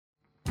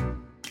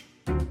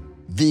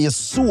Vi är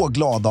så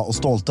glada och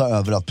stolta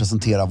över att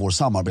presentera vår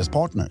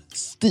samarbetspartner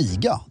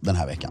Stiga den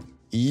här veckan.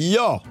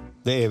 Ja,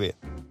 det är vi.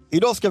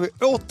 Idag ska vi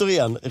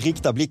återigen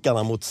rikta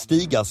blickarna mot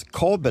Stigas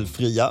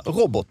kabelfria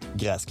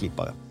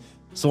robotgräsklippare.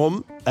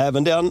 Som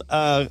även den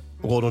är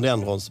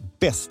rhododendrons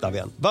bästa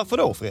vän. Varför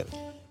då, Fredrik?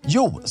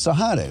 Jo, så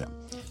här är det.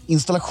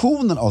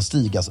 Installationen av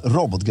Stigas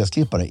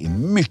robotgräsklippare är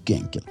mycket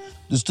enkel.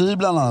 Du styr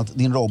bland annat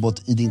din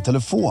robot i din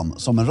telefon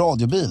som en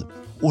radiobil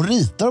och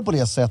ritar på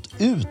det sätt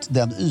ut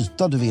den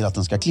yta du vill att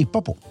den ska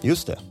klippa på.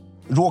 Just det.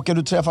 Råkar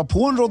du träffa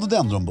på en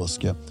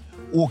rhododendronbuske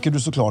åker du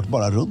såklart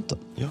bara runt den.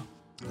 Ja.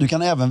 Du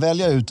kan även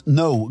välja ut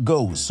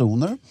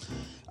no-go-zoner,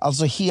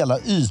 alltså hela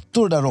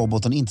ytor där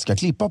roboten inte ska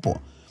klippa på.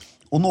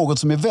 Och något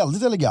som är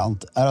väldigt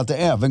elegant är att det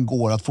även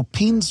går att få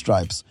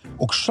pinstripes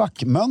och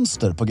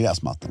schackmönster på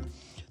gräsmattan.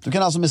 Du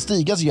kan alltså med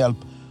Stigas hjälp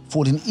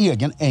få din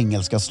egen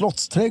engelska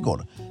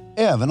slottsträdgård,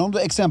 även om du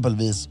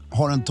exempelvis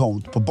har en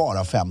tomt på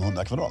bara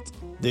 500 kvadrat.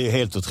 Det är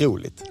helt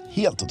otroligt.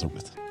 Helt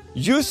otroligt.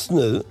 Just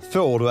nu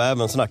får du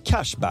även såna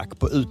cashback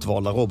på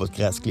utvalda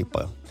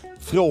robotgräsklippare.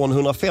 Från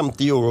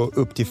 150 euro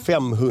upp till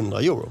 500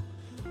 euro.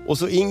 Och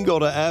så ingår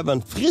det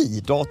även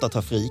fri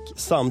datatrafik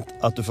samt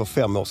att du får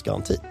 5 års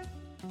garanti.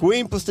 Gå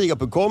in på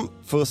stiga.com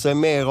för att se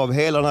mer av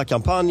hela den här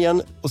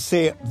kampanjen och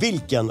se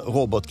vilken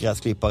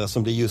robotgräsklippare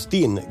som blir just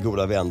din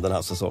goda vän den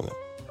här säsongen.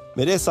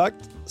 Med det sagt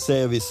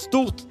säger vi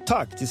stort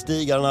tack till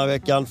Stiga den här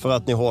veckan för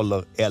att ni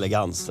håller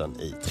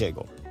elegansen i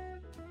trädgården.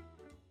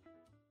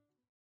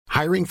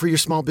 Hiring for your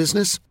small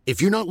business?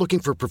 If you're not looking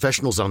for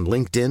professionals on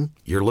LinkedIn,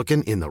 you're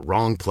looking in the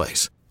wrong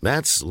place.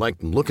 That's like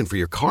looking for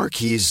your car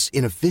keys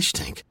in a fish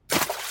tank.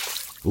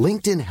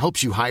 LinkedIn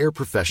helps you hire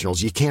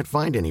professionals you can't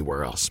find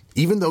anywhere else,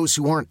 even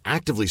those who aren't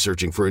actively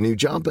searching for a new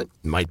job but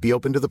might be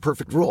open to the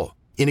perfect role.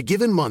 In a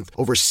given month,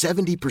 over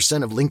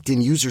 70% of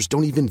LinkedIn users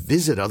don't even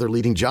visit other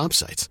leading job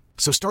sites.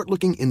 So start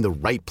looking in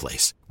the right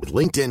place. With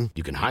LinkedIn,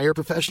 you can hire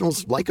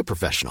professionals like a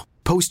professional.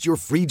 Post your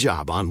free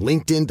job on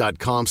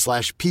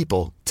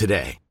linkedin.com/people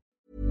today.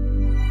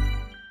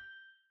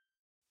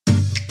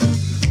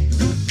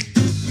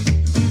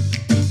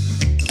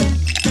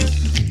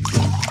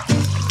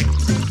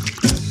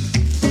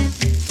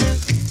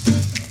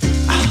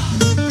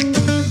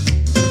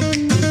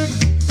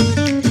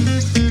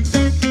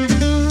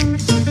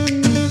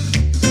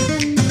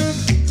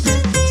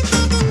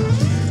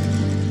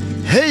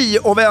 Hej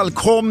och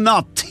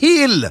välkomna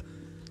till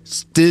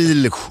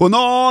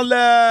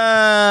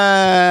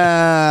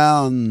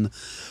Stiljournalen!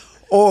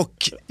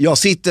 Och jag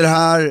sitter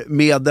här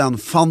med den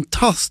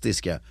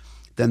fantastiska,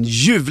 den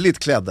ljuvligt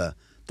klädde,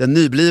 den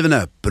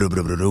nyblivne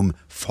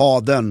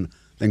fadern,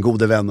 den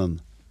gode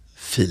vännen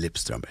Filip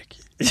Strömbäck.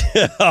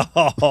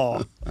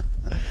 Ja,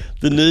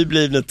 den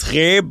nyblivne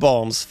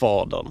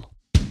trebarnsfadern.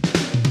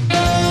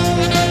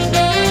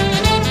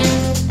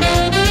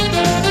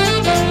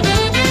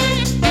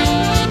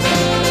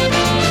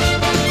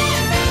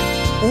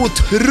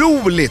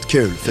 Otroligt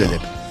kul,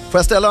 Filip. Får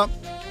jag ställa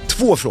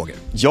 2 frågor?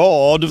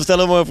 Ja, du får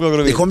ställa många frågor du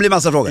vill. Det kommer bli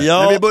massa frågor.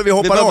 Ja, men vi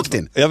hoppar rakt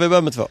in. Ja, vi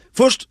börjar med 2.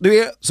 Först,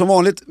 du är som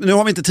vanligt, nu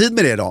har vi inte tid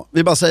med det idag.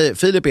 Vi bara säger,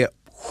 Filip är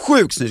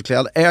sjukt snyggt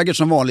klädd, äger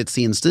som vanligt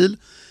sin stil.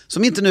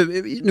 Som inte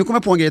nu kommer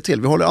jag på en grej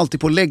till. Vi håller alltid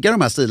på att lägga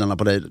de här stilarna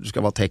på dig. Du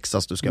ska vara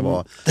Texas, du ska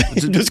vara...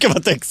 Du ska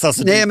vara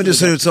Texas. Nej, men du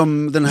ser ut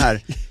som den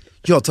här.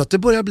 Jag tror att det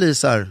börjar bli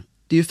så här.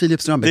 Det är ju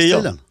Filip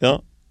Strömbäck-stilen.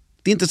 Ja.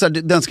 Det är inte så här,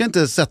 den ska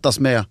inte sättas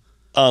med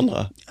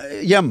andra.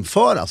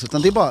 Jämföras,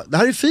 utan det är bara, det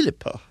här är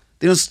Filip. Ja.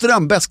 Det är den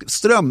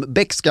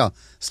Strömbäckska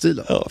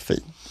stilen. Ja,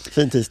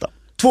 fin tisdag.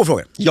 2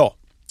 frågor. Ja.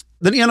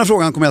 Den ena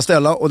frågan kommer jag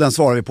ställa och den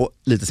svarar vi på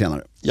lite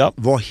senare. Ja.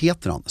 Vad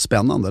heter han?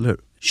 Spännande, eller hur?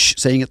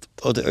 Säg inget.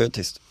 Och det är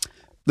tyst.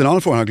 Den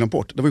andra frågan har jag glömt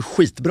bort. Det var ju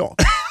skitbra.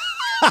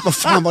 Vad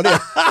fan var det?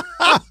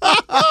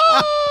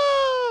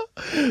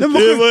 Det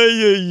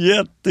var ju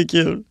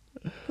jättekul.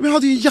 Men jag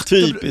hade ju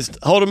Typiskt.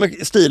 Har du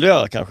med stil att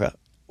göra kanske?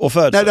 Och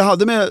födsel? Nej, det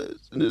hade med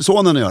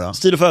sonen att göra.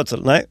 Stil och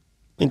födsel? Nej,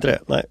 inte det.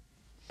 Nej.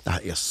 Det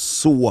här är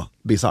så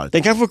bizarrt.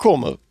 Den kanske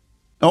kommer.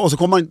 Ja, och så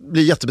kommer man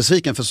bli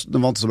jättebesviken för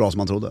den var inte så bra som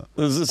man trodde.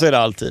 Så är det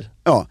alltid.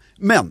 Ja,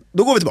 men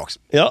då går vi tillbaks.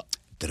 Ja.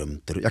 Jag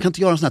kan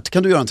inte göra en sån här.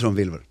 Kan du göra en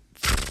trumvirvel?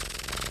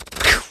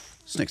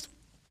 Snyggt.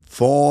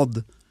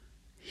 Vad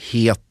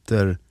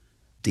heter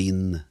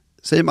din,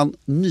 säger man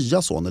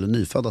nya son eller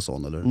nyfödda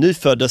son? Eller?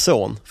 Nyfödde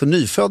son. För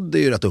nyfödd är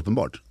ju rätt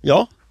uppenbart.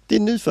 Ja, det är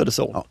nyfödde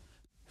son. Ja.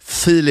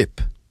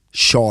 Filip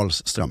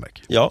Charles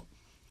Strömbäck. Ja.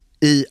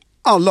 I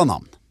alla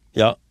namn.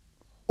 Ja.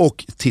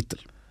 Och titel.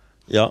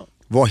 Ja.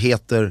 Vad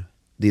heter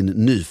din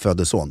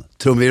nyfödde son?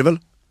 Trumvirvel?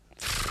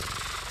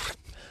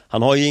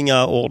 Han har ju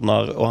inga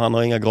ordnar och han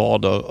har inga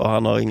grader och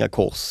han har inga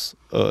kors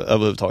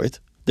överhuvudtaget.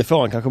 Det får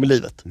han kanske med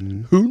livet.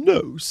 Who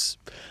knows?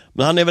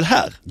 Men han är väl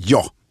här?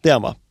 Ja. Det är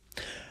han, va?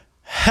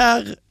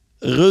 Herr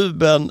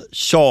Ruben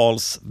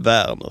Charles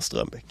Werner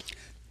Strömbäck.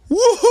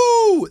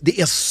 Woho!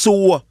 Det är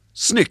så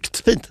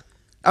snyggt. Fint.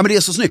 Ja, men det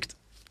är så snyggt.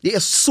 Det är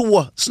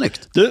så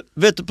snyggt. Du,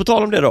 vet du, på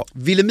tal om det då?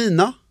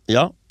 Wilhelmina.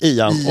 Ja,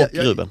 Ian och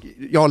Ruben.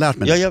 Jag har lärt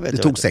mig det. Ja, det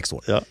tog 6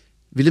 år. Ja.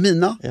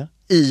 Wilhelmina, ja.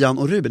 Ian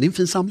och Ruben. Det är en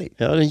fin samling.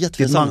 Ja, det är en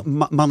jättefin samling.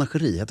 samling.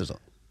 Manageri heter det så.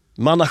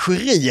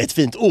 Manageri är ett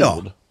fint ord.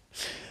 Ja.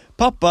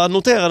 pappa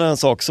noterade en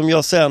sak som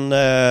jag sen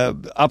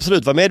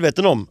absolut var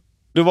medveten om.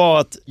 Det var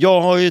att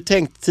jag har ju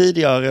tänkt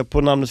tidigare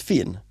på namnet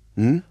Finn.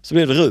 Så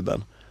blev det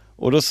Ruben.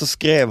 Och då så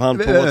skrev han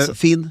på...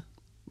 Finn?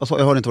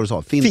 Jag hörde inte vad du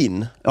sa.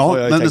 Finn.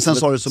 Ja, men sen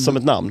sa du som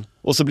ett namn.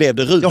 Och så blev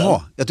det Ruben.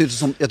 Jaha, jag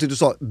tyckte du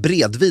sa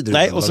bredvid Ruben.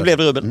 Nej, och så blev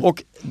det Ruben.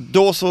 Och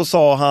då så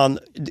sa han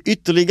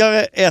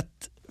ytterligare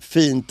ett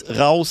fint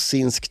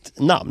rausinskt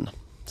namn,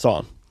 sa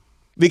han.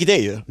 Vilket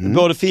är ju,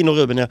 både Finn och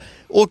Ruben. Ja.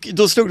 Och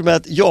då slog det mig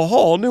att jag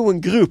har nog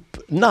en grupp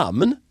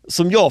namn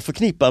som jag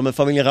förknippar med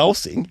familjen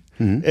Rausing.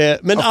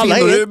 Men alla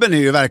Finn och Ruben är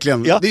ju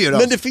verkligen... Ja, det är ju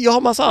men jag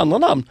har massa andra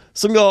namn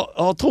som jag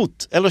har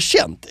trott eller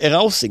känt är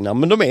Rausing-namn,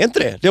 men de är inte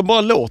det. Det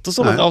bara låter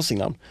som ett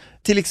Rausing-namn.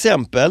 Till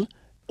exempel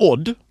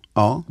Odd.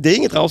 Ja. Det är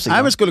inget Rausing-namn.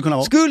 Nej, men skulle kunna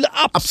vara. Skulle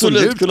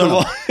absolut kunna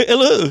vara.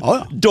 Eller hur?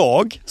 Ja.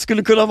 Dag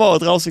skulle kunna vara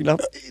ett Rausing-namn.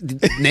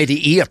 Nej,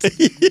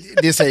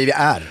 det säger vi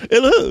är.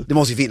 Eller hur? Det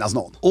måste ju finnas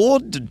någon.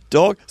 Odd,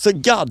 Dag. Så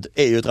Gad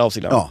är ju ett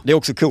Rausing-namn. Ja. Det är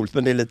också coolt,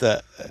 men det är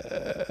lite...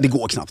 Det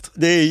går knappt.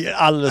 Det är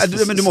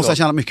alldeles men du måste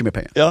tjäna mycket mer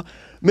pengar. Ja.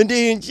 Men det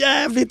är en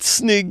jävligt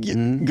snygg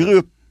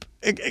grupp.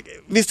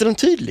 Visst är den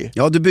tydlig?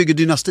 Ja, du bygger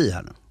dynasti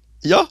här nu.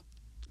 Ja.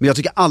 Men jag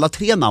tycker alla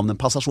 3 namnen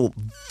passar så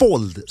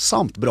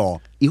våldsamt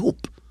bra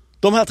ihop.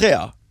 De här 3?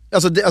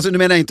 Alltså du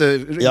menar inte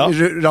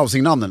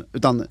Rausing-namnen,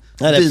 utan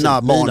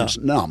dina barns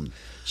namn.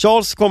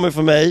 Charles kommer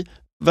från mig,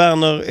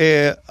 Werner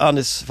är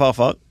Anis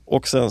farfar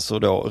och sen så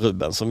då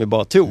Ruben som vi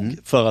bara tog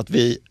för att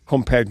vi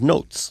compared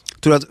notes.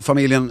 Tror du att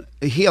familjen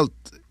helt,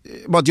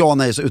 bara ett ja och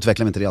nej så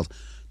utvecklar vi inte det alls.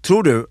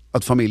 Tror du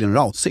att familjen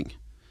Rausing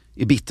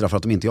är bittra för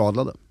att de inte är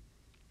adlade?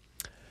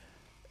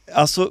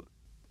 Alltså,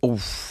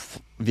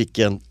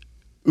 vilken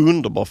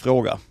underbar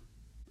fråga.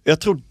 Jag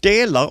tror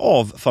delar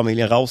av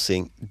familjen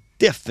Rausing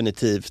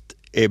definitivt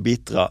är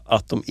bittra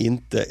att de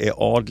inte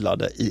är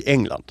adlade i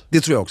England.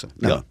 Det tror jag också.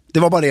 Ja. Det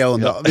var bara det jag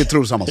undrade. Vi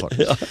tror samma sak.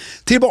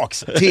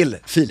 Tillbaks till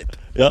Filip.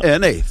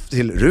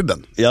 Till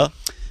Ruben. Ja.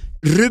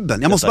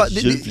 Ruben, jag måste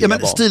bara...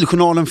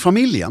 Stiljournalen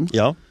Familjen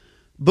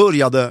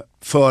började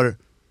för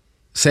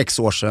 6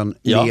 år sedan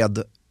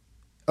med...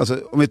 Alltså,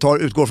 om vi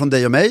utgår från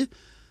dig och mig,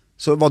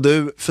 så var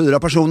du 4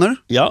 personer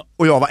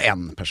och jag var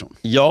 1 person.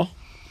 Ja.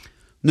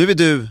 Nu är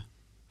du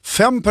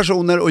 5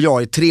 personer och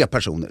jag är 3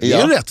 personer. Det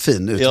är en rätt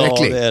fin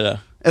utveckling. Ja, det är det.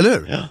 Eller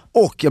hur?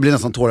 Ja. Och jag blir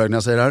nästan tårögd när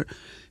jag säger det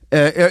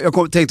här.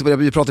 Jag tänkte på det,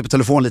 vi pratade på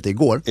telefon lite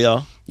igår.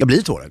 Ja. Jag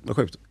blir tårögd, vad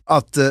sjukt.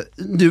 Att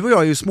du och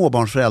jag är ju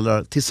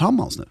småbarnsföräldrar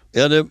tillsammans nu.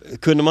 Ja, det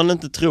kunde man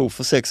inte tro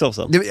för 6 år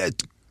sedan.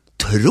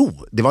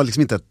 Det var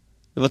liksom inte...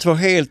 Det var 2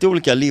 helt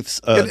olika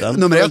livsöden.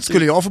 Nummer 1,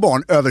 skulle jag få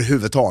barn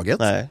överhuvudtaget?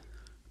 Nej.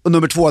 Och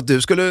nummer 2, att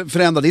du skulle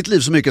förändra ditt liv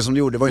så mycket som du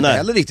gjorde, var inte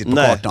heller riktigt på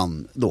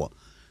kartan då.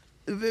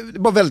 Det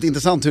var väldigt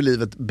intressant hur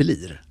livet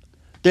blir.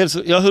 Dels,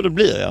 hur det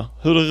blir,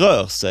 hur det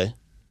rör sig.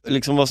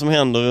 Liksom vad som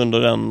händer under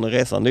den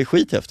resan, det är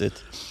skithäftigt.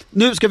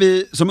 Nu ska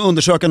vi, som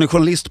undersökande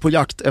journalist på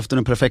jakt efter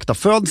den perfekta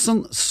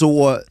födseln,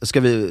 så ska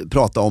vi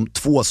prata om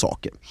 2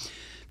 saker.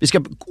 Vi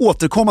ska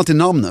återkomma till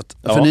namnet,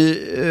 för ni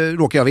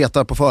råkar jag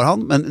veta på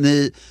förhand, men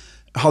ni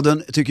hade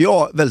en, tycker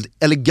jag, väldigt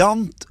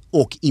elegant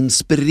och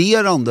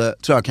inspirerande,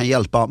 tror jag kan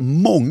hjälpa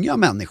många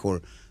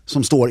människor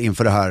som står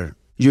inför det här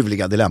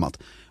ljuvliga dilemmat,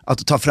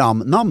 att ta fram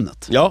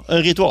namnet. Ja,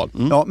 en ritual.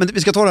 Ja, men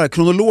vi ska ta det här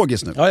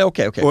kronologiskt nu. Ja,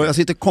 okej. Och jag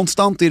sitter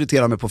konstant och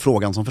irriterar mig på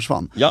frågan som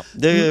försvann. Ja,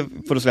 det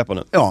får du släppa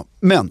nu. Ja,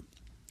 men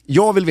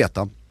jag vill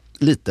veta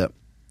lite.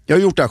 Jag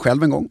har gjort det här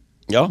själv en gång.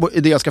 Ja. I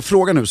det jag ska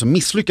fråga nu så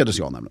misslyckades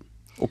jag nämligen.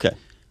 Okej.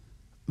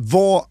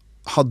 Vad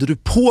hade du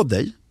på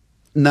dig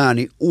när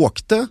ni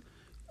åkte?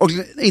 Och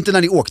inte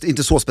när ni åkte,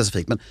 inte så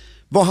specifikt, men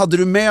vad hade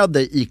du med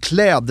dig i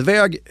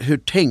klädväg? Hur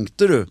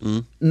tänkte du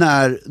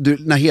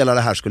när hela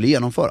det här skulle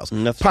genomföras?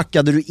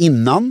 Packade du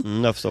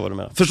innan? Jag förstår vad du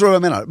menar. Förstår du vad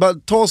jag menar? Bara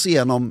ta oss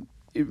igenom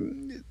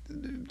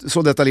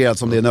så detaljerat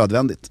som det är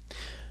nödvändigt.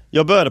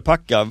 Jag började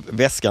packa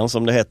väskan,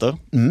 som det heter,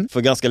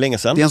 för ganska länge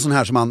sedan. Det är en sån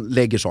här som man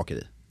lägger saker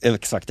i.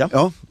 Exakt,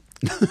 ja.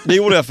 Det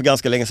gjorde jag för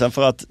ganska länge sedan,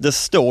 för att det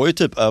står ju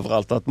typ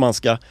överallt att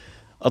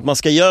man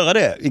ska göra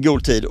det i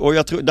god tid. Och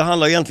jag tror, det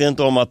handlar egentligen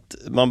inte om att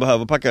man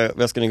behöver packa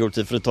väskan i god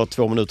tid för det tar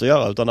 2 minuter att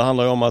göra, utan det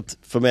handlar om att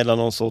förmedla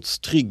någon sorts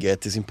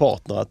trygghet till sin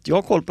partner. Att jag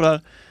har koll på det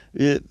här,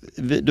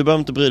 du behöver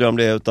inte bry dig om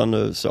det, utan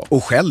nu så.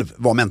 Och själv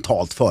var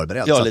mentalt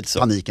förberedd, ja, så lite så.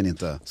 Paniken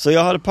inte... Så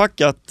jag hade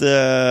packat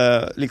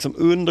liksom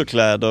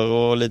underkläder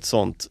och lite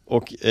sånt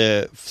och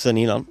sen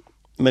innan.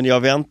 Men jag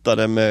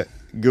väntade med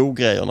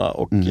go-grejerna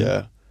och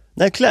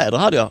nej, kläder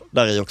hade jag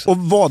där i också. Och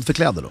vad för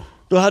kläder då?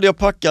 Då hade jag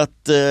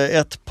packat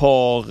ett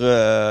par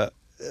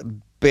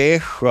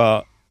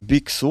beigea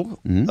byxor,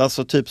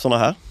 alltså typ såna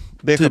här.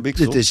 Beigea typ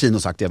byxor. Lite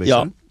chinosaktiga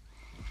byxor.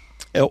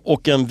 Ja.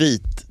 Och en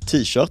vit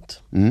t-shirt.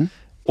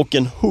 Och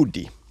en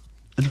hoodie.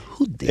 En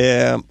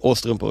hoodie? Och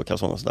strumpor och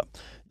kalsonger och sådär.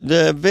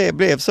 Det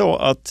blev så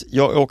att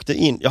jag åkte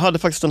in. Jag hade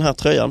faktiskt den här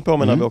tröjan på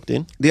mig när vi åkte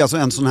in. Det är alltså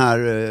en sån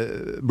här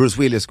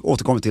Bruce Willis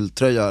återkommer till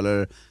tröja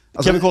eller...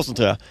 Alltså, Kevin Costner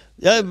tröja.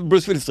 Ja,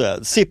 Bruce Willis tröja.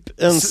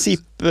 En zip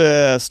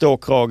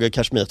ståkrage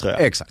kashmirtröja.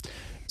 Exakt.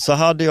 Så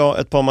hade jag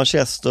ett par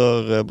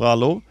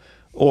manchesterbrallor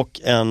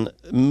och en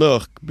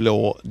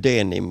mörkblå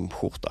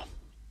denimskjorta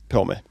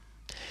på mig.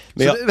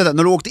 Men vänta,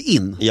 när du åkte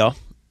in,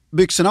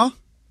 byxorna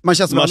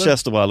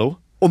manchesterbrallor.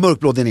 Och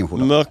mörkblå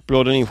denim-skjorta.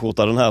 Mörkblå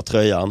denim-skjorta, den här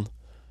tröjan.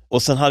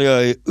 Och sen hade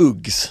jag ju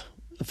Uggs.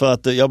 För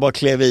att jag bara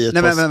klev i ett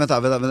Nej, men vänta.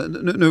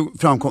 Nu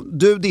framkom.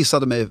 Du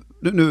dissade mig.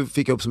 Nu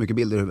fick jag upp så mycket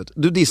bilder i huvudet.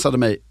 Du dissade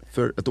mig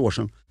för ett år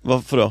sedan.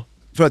 Varför då?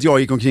 För att jag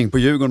gick omkring på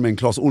Djurgården med en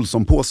Clas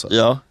Ohlson-påse.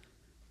 Ja.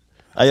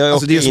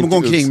 Alltså det är som att gå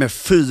omkring med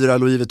 4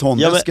 Louis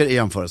Vuitton-väskor i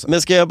jämförelse.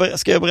 Men ska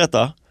jag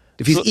berätta?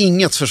 Det finns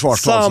inget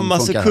försvarstal som funkar.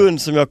 Samma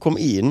sekund som jag kom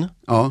in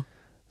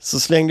så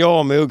slängde jag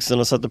av mig Uggsen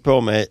och satte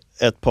på mig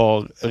ett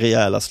par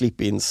rejäla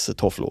slip-ins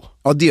tofflor.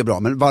 Ja, det är bra.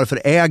 Men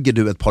varför äger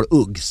du ett par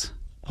Uggs?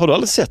 Har du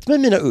aldrig sett mig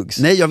mina Uggs?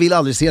 Nej, jag vill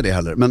aldrig se det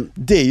heller. Men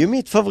det är ju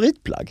mitt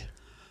favoritplagg.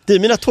 Det är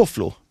mina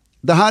tofflor.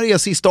 Det här är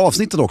sista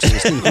avsnittet också i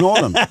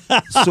Stilkanalen.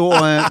 Så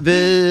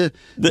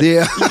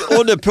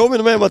Och det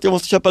påminner mig om att jag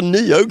måste köpa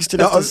nya Uggs till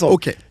nästa säsong.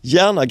 Okay.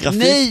 Gärna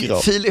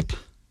grafikgraf. Nej, Filip.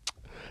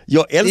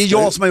 Det är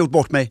jag som har gjort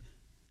bort mig.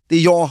 Det är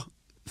jag.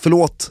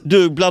 Förlåt.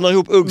 Du blandar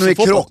ihop Uggs med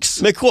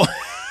Crocs.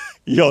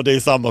 Ja, det är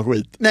samma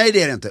skit. Nej,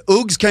 det är det inte.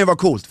 Uggs kan ju vara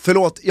coolt.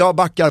 Förlåt, jag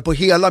backar på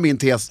hela min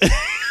tes.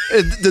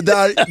 det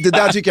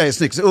där tycker jag är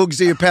snyggt.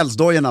 Uggs är ju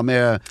pälsdojorna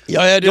med...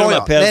 Nej,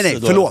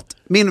 förlåt.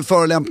 Min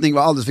förolämpning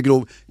var alldeles för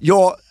grov.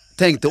 Jag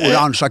tänkte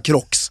orangea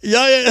Crocs.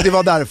 Ja. Det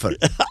var därför.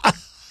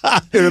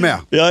 Är du med?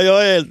 Ja,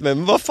 jag är helt med.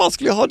 Men vad fan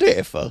skulle jag ha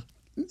det för?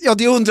 Ja,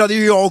 det undrade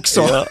ju jag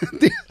också. Ja.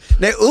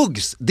 Nej,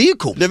 Uggs, det är ju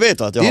coolt. Det vet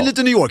jag att jag har. Det är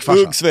lite New York-farsa.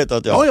 Uggs vet jag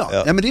att jag har.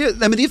 Ja. Nej,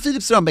 men det är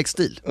Filip Strömbäcks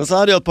stil. Och så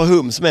hade jag ett par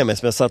hums med mig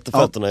som jag satte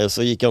fötterna i och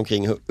så gick jag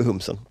omkring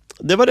humsen.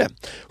 Det var det.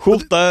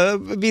 Skjorta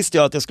visste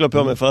jag att jag skulle ha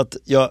på mig för att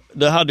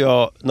det hade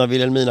jag när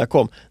Wilhelmina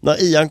kom.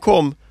 När Ian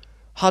kom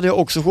hade jag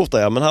också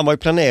skjorta, men han var ju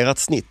planerat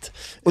snitt.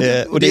 Och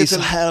det är så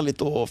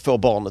härligt att få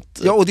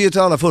barnet. Ja, och det är till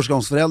alla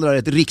förstagångsföräldrar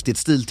ett riktigt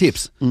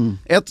stiltips.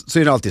 1, så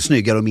är det alltid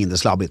snyggare och mindre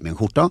slabbigt med en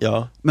skjorta.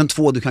 Ja. Men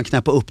 2, du kan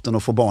knäppa upp den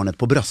och få barnet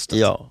på bröstet.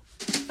 Ja.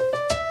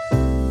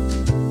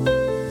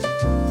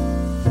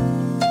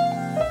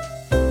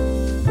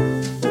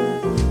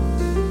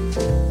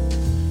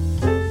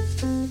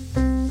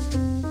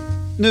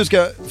 Nu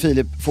ska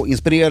Filip få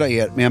inspirera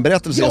er med en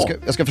berättelse. Ja.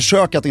 Jag ska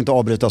försöka att inte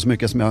avbryta så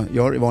mycket som jag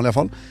gör i vanliga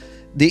fall.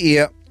 Det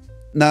är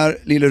när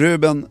lille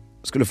Ruben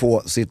skulle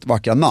få sitt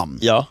vackra namn.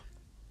 Ja.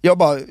 Jag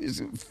bara...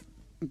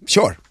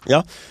 Kör.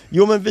 Ja.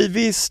 Jo, men vi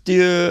visste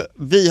ju...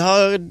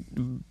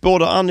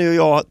 Både Annie och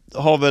jag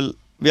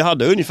vi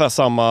hade ungefär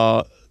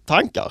samma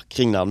tankar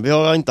kring namn. Vi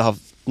har inte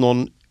haft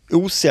någon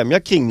osämja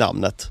kring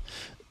namnet.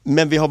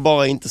 Men vi har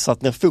bara inte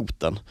satt ner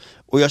foten.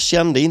 Och jag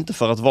kände inte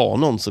för att vara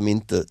någon som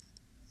inte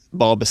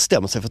bara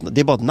bestämmer sig för att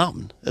det är bara ett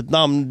namn. Ett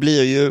namn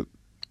blir ju...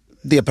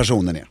 Det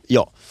personen är.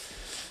 Ja.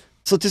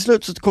 Så till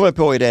slut så kom jag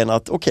på idén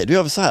att okej, då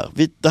gör vi så här.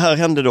 Det här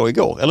hände då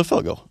igår, eller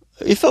förrgår.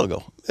 I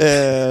förrgår.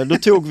 Då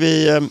tog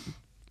vi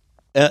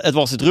ett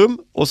varsitt rum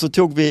och så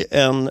tog vi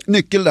en...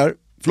 Nyckel där,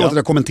 förlåt att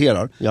jag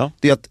kommenterar. Ja.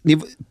 Det är att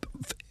ni...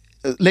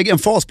 Lägg en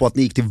fas på att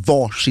ni gick till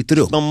varsitt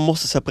rum. Man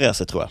måste separera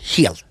sig, tror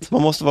jag. Helt.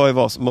 Man måste vara i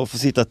varsitt, man får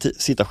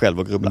sitta själv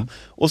och grubbla.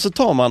 Och så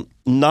tar man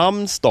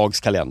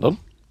namnsdagskalendern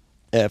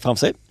framför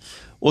sig.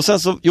 Och sen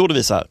så gjorde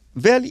vi så här.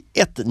 Välj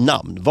ett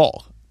namn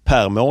var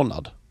per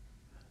månad.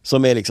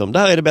 Som är liksom, det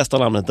här är det bästa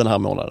namnet den här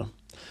månaden.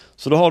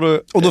 Så då har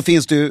du... Och då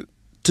finns det ju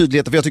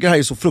tydlighet, för jag tycker det här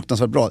är så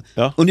fruktansvärt bra.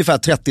 Ja. Ungefär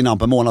 30 namn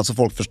per månad så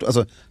folk förstår.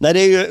 Alltså... Nej, det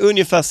är ju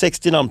ungefär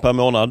 60 namn per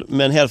månad,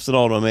 men hälften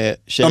av dem är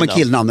tjejnamn. Ja,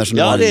 men killnamn som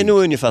det är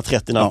nog ungefär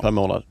 30 namn per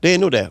månad. Det är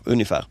nog det,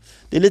 ungefär.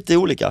 Det är lite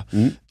olika.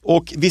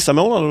 Och vissa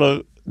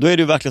månader, då är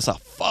det ju verkligen så här,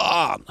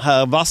 fan,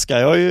 här vaskar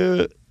jag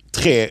ju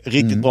 3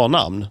 riktigt bra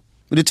namn.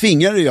 Men det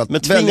tvingar ju att...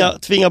 Men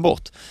tvinga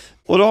bort.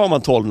 Och då har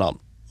man 12 namn.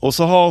 Och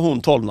så har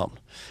hon 12 namn.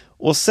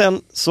 Och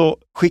sen så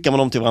skickar man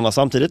dem till varandra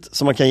samtidigt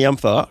så man kan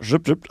jämföra.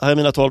 Här är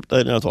mina 12, där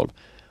är dina 12.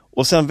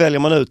 Och sen väljer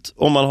man ut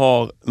om man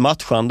har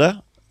matchande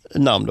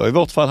namn. Då. I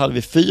vårt fall hade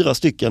vi 4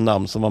 stycken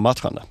namn som var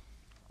matchande.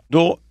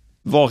 Då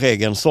var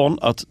regeln sån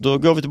att då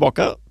går vi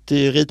tillbaka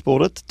till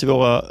ritbordet, till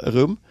våra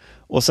rum.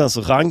 Och sen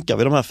så rankar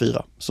vi de här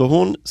 4. Så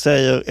hon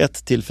säger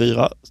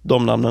 1-4,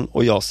 de namnen,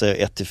 och jag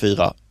säger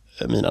 1-4,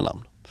 mina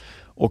namn.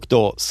 Och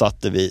då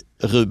satte vi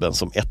Ruben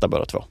som etta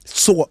båda 2.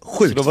 Så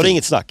sjukt. Så då var det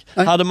inget snack.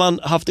 Nej. Hade man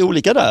haft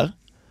olika där,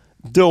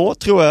 då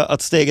tror jag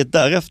att steget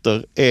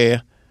därefter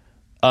är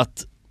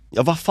att,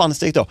 ja, vad fan är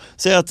steget då?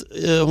 Säg att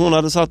hon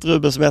hade satt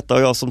Ruben som etta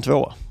och jag som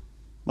 2.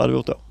 Vad hade vi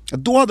gjort då? Ja,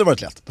 då hade det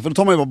varit lätt. För då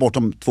tar man ju bara bort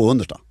de 2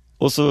 understa.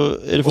 Och så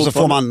är det och så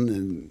får man...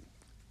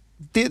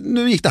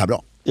 nu gick det här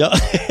bra. Ja.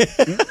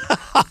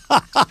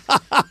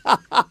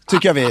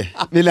 Tycker jag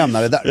vi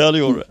lämnar det där. Ja, det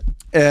gjorde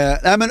det.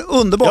 Nej, men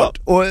underbart.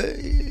 Ja. Och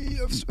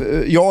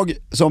jag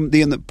som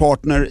din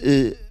partner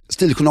i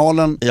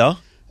Stiljournalen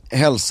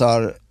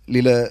hälsar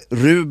lille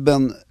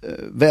Ruben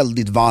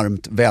väldigt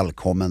varmt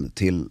välkommen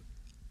till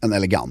en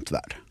elegant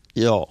värld.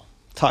 Ja,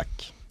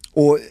 tack.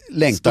 Och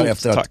längtar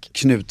efter tack. att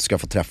Knut ska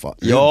få träffa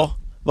Ruben. Ja,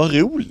 vad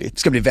roligt. Det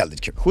ska bli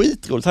väldigt kul.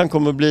 Skitroligt. Han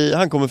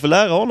kommer få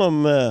lära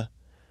honom mycket.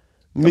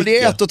 Men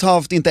det är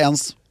 1,5, inte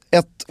ens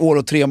 1 år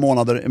och 3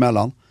 månader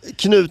emellan.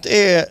 Knut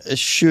är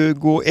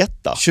 21.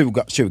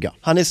 20.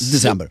 Han är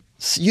december.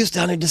 Just det,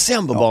 han är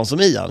decemberbarn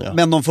som Ian. Ja.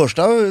 Men de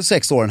första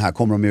 6 åren här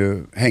kommer de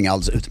ju hänga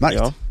alldeles utmärkt.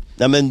 Ja.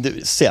 Nej, men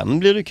sen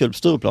blir det kul på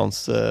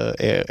Stureplans Ja,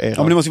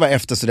 men det måste ju vara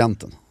efter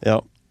studenten.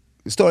 Ja.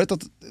 Störigt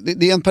att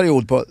det är en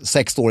period på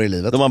 6 år i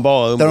livet. Man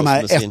bara där de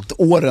här 1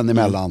 åren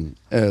emellan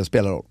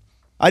spelar roll.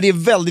 Ja, det är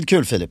väldigt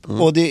kul, Filip.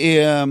 Och det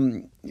är...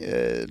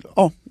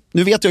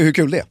 nu vet jag hur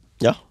kul det är.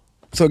 Ja.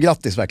 Så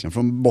grattis verkligen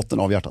från botten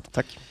av hjärtat.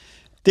 Tack.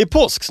 Det är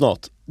påsk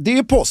snart. Det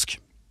är påsk.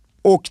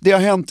 Och det har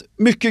hänt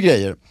mycket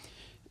grejer.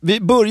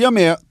 Vi börjar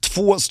med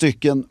 2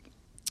 stycken.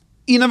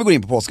 Innan vi går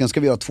in på påsken ska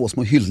vi göra 2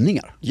 små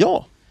hyllningar.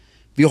 Ja.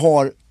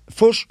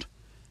 Först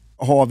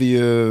har vi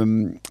ju...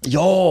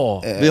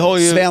 vi har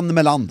ju Sven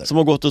Melander. Som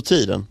har gått ur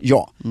tiden.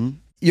 Ja.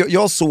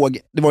 Jag såg,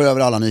 det var ju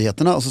över alla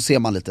nyheterna, och så ser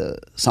man lite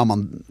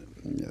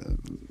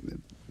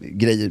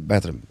grejer, vad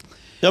heter det?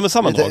 Ja, men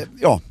sammandrag.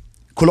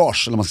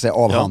 Collage, eller man ska säga,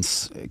 av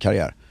hans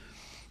karriär.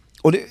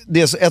 Och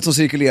det är ett som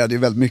cirkulerade ju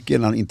väldigt mycket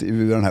när han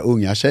intervjuade den här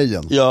unga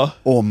tjejen. Ja.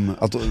 Om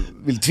att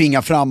vill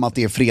tvinga fram att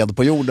det är fred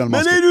på jorden. Men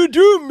är du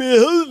dum i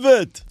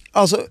huvudet?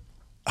 Alltså,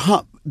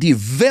 det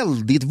är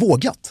väldigt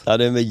vågat. Ja,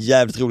 det är en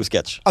jävligt rolig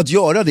sketch. Att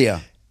göra det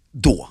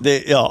då.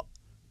 Det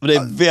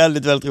är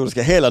väldigt, väldigt roligt.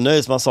 Hela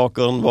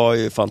Nöjesmassakern var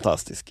ju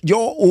fantastisk.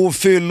 Ja, och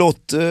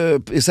fyllot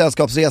i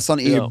Sällskapsresan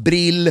är ju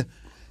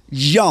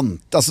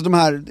briljant. Alltså de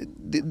här,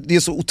 det är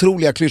så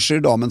otroliga klyschor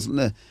idag,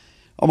 men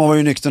man var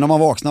ju nykter när man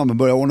vaknade, men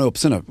började ordna upp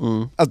sig nu.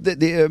 Att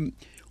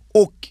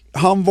och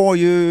han var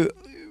ju,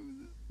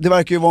 det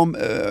verkar ju vara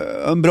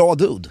en bra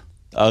dude.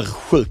 Ja,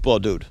 sjukt bra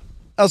dude.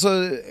 Alltså,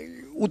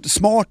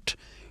 smart,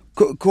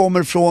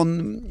 kommer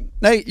från...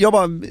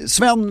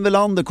 Sven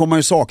Melander kommer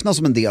ju sakna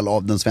som en del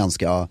av den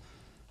svenska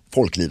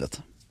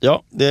folklivet.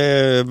 Ja, det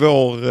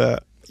är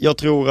jag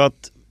tror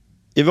att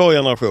i vår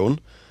generation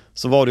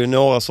så var det ju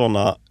några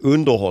sådana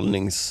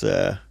underhållnings...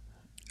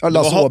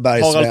 Lasse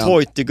Åberg, Harald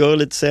Treutiger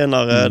lite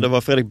senare, det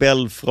var Fredrik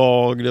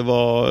Belfrage, det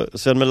var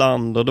Sven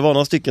Melander, det var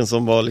några stycken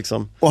som var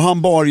liksom... Och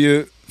han bar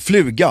ju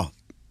fluga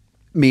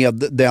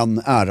med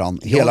den äran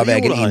hela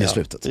vägen in i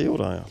slutet. Det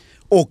gjorde han, ja.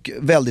 Och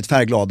väldigt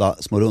färgglada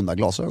små runda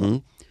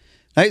glasögon.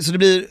 Nej, så det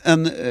blir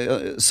en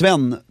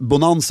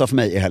Sven-bonanza för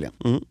mig i helgen.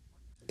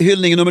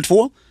 Hyllningen nummer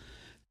 2.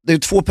 Det är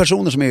 2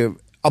 personer som är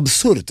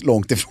absurt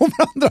långt ifrån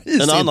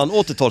varandra. En annan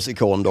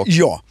 80-talsikon dock.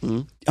 Ja,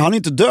 han är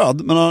inte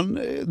död, men han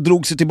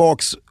drog sig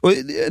tillbaks. Och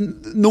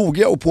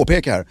noga att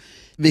påpeka här,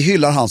 vi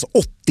hyllar hans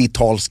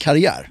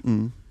 80-talskarriär.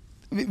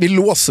 Vi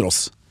låser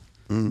oss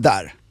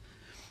där.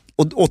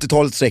 Och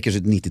 80-talet sträcker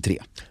sig till 93.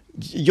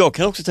 Jag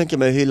kan också tänka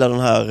mig att hylla den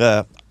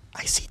här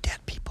I see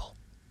dead people.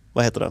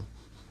 Vad heter den?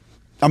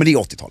 Ja, men det är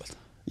 80-talet.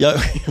 Ja,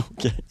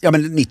 okay. Ja,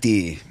 men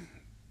 90...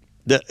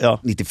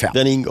 95.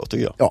 Den ingår,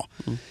 tycker jag. Ja.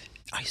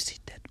 I see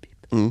dead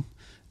people.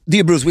 Det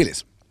är Bruce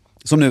Willis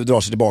som nu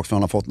drar sig tillbaka för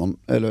han har fått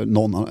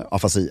någon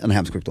afasi, en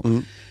hemsk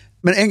sjukdom.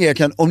 Men en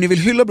grej om ni vill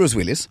hylla Bruce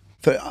Willis,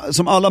 för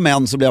som alla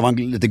män så blev han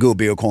lite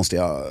gubbig och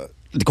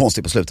lite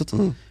konstig på slutet.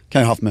 Kan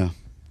jag ha haft med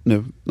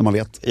nu när man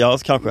vet. Ja,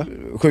 kanske.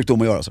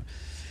 Sjukdom att göra så.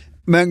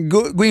 Men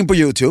gå in på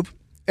YouTube.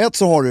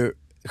 Så har du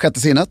Sjätte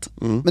sinnet,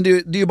 men det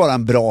är ju bara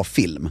en bra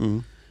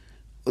film.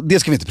 Det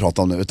ska vi inte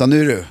prata om nu, utan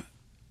nu är det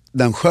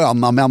den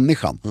sköna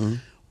människan.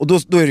 Och då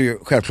är det ju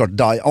självklart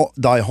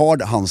Die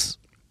Hard, hans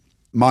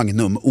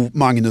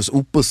Magnus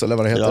Opus eller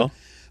vad det heter. Ja.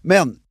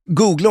 Men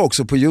googla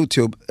också på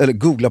YouTube, eller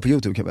googla på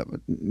YouTube,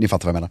 ni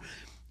fattar vad jag menar.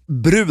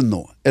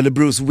 Bruno, eller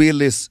Bruce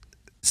Willis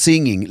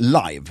singing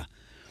live.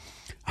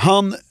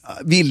 Han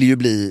ville ju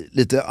bli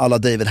lite alla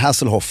David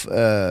Hasselhoff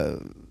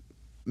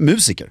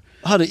musiker.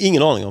 Hade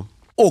ingen aning om.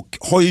 Och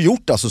har ju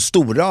gjort alltså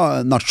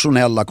stora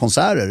nationella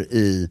konserter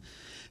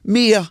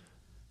med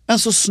en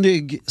så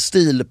snygg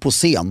stil på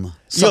scen.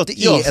 Så att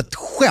det är ett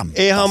skämt.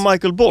 Är han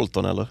Michael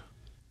Bolton eller?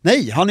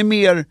 Nej, han är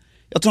mer...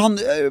 Jag tror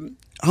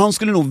han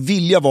skulle nog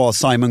vilja vara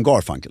Simon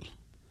Garfunkel.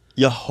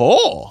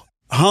 Jaha!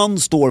 Han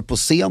står på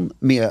scen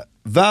med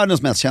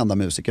världens mest kända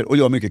musiker och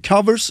gör mycket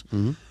covers.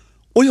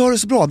 Och gör det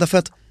så bra därför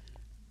att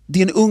det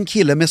är en ung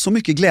kille med så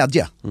mycket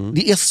glädje.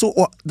 Det är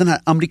så den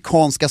här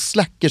amerikanska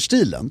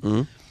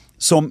slackerstilen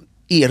som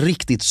är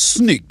riktigt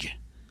snygg.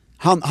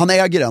 Han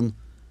äger den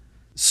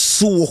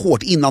så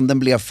hårt innan den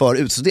blev för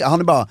ut. Så han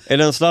är bara... Är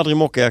det en sladdrig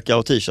mockajacka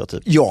och t-shirt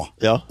typ?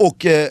 Ja.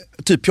 Och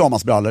typ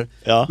pyjamasbrallor.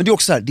 Ja. Men det är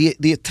också så här,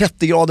 det är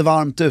 30 grader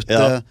varmt ute.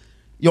 Ja.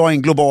 Jag är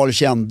en global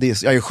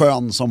kändis, jag är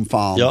skön som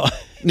fan. Ja.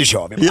 Nu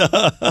kör vi.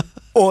 Ja.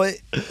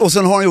 Och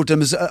sen har han gjort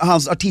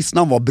hans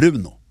artistnamn var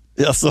Bruno.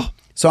 Jaså.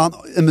 Så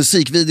en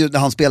musikvideo där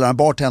han spelar en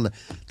bartender.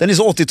 Den är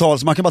så 80-tal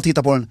så man kan bara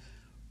titta på den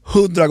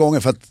 100 gånger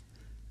för att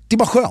det är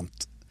bara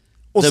skönt.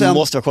 Och den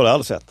måste jag kolla,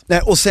 aldrig sett.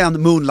 Nej, och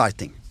sen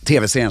Moonlighting,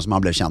 tv-serien som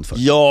han blev känd för.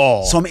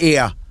 Ja. Som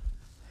är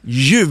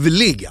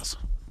ljuvlig alltså.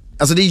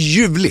 Alltså det är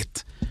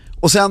ljuvligt.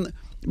 Och sen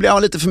blir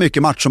han lite för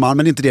mycket machoman,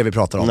 men det är inte det vi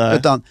pratar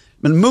om.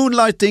 Men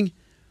Moonlighting,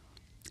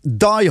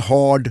 Die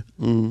Hard,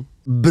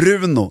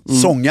 Bruno,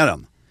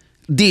 sångaren.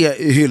 Det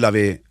hyllar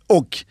vi.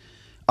 Och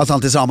att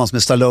han tillsammans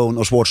med Stallone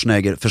och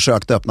Schwarzenegger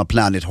försökte öppna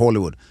Planet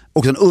Hollywood.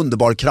 Och en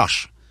underbar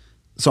krasch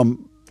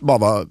som bara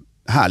var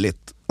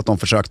härligt att de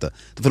försökte.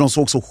 För de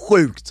såg så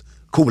sjukt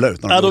coola ut.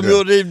 Ja,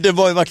 det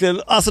var ju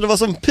verkligen, alltså det var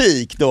som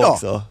peak då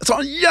också. Så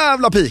en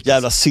jävla peak.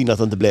 Jävla synd att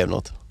det inte blev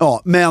något.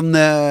 Ja, men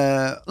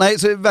nej,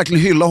 så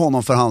verkligen hylla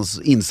honom för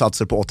hans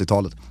insatser på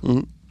 80-talet.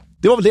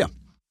 Det var väl det.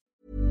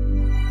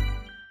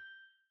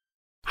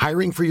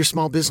 Hiring for your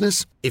small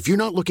business? If you're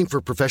not looking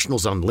for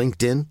professionals on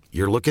LinkedIn,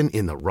 you're looking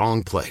in the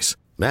wrong place.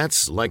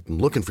 That's like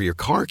looking for your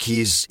car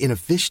keys in a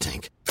fish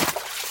tank.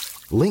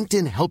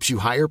 LinkedIn helps you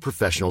hire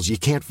professionals you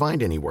can't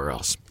find anywhere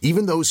else,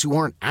 even those who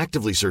aren't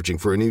actively searching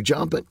for a new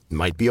job but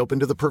might be open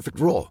to the perfect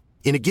role.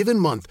 In a given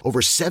month, over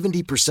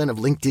 70%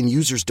 of LinkedIn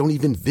users don't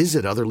even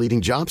visit other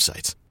leading job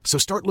sites. So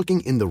start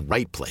looking in the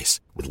right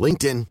place. With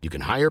LinkedIn, you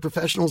can hire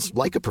professionals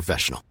like a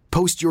professional.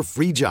 Post your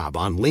free job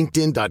on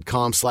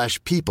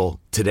linkedin.com/people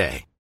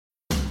today.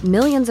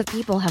 Millions of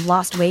people have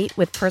lost weight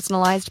with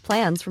personalized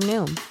plans from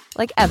Noom.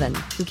 Like Evan,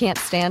 who can't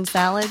stand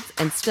salads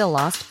and still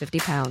lost 50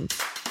 pounds.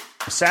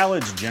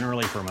 Salads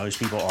generally for most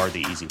people are the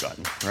easy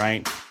button,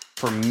 right?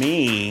 For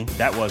me,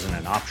 that wasn't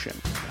an option.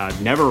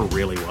 I never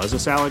really was a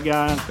salad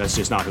guy. That's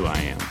just not who I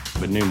am.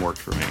 But Noom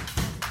worked for me.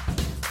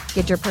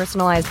 Get your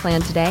personalized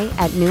plan today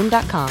at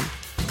Noom.com.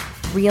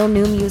 Real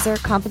Noom user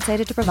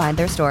compensated to provide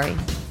their story.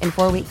 In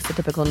 4 weeks, the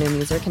typical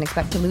Noom user can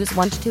expect to lose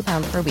 1 to 2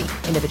 pounds per week.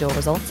 Individual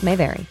results may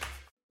vary.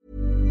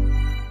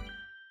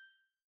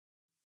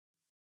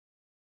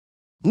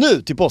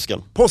 Nu till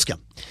påsken. Påsken.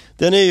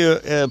 Den är ju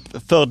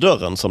för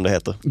dörren som det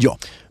heter. Ja.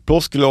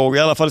 Påsklov i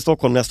alla fall i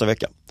Stockholm nästa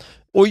vecka.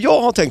 Och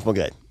jag har tänkt på en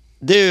grej.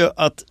 Det är ju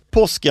att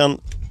påsken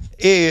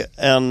är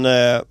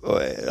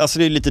alltså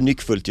det är lite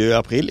nyckfullt i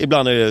april.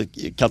 Ibland är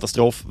det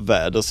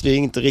katastrofväder, så det är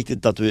inte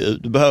riktigt att du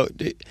behöver,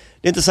 det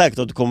är inte säkert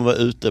att du kommer vara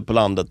ute på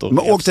landet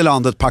och åk till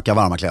landet, packa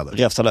varma kläder.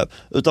 Räfsa löv.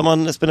 Utan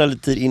man spenderar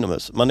lite tid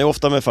inomhus. Man är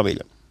ofta med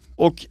familjen.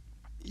 Och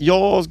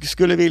jag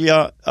skulle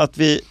vilja att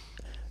vi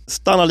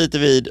stannar lite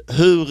vid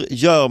hur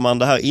gör man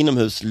det här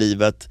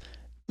inomhuslivet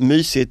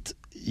mysigt,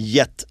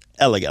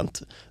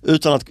 elegant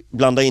utan att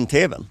blanda in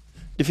tvn.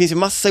 Det finns ju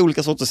massa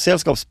olika sorters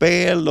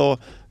sällskapsspel och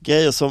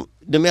grejer som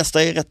det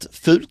mesta är rätt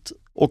fult,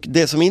 och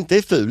det som inte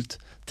är fult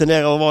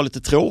tenderar att vara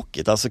lite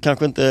tråkigt, alltså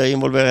kanske inte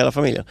involvera hela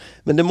familjen.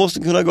 Men det måste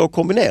kunna gå att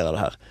kombinera det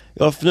här.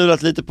 Jag har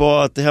fnulat lite på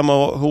att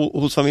hemma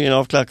hos familjen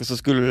av Clark så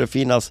skulle det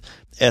finnas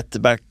ett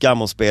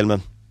backgammon-spel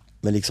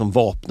med liksom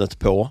vapnet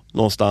på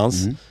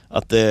någonstans.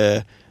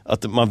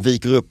 Att man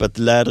viker upp ett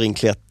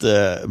läderinklätt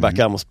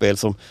backgammon-spel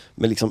som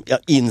med liksom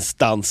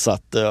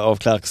instansat av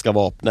Clarkska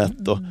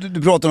vapnet. Och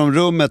du pratar om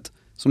rummet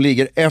som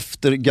ligger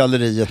efter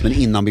galleriet men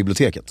innan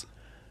biblioteket.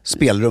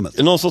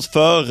 Spelrummet. Någon sorts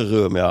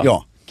förrum,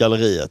 ja.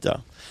 Galleriet,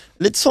 ja.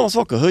 Lite sådana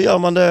saker. Hur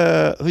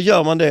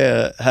gör man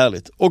det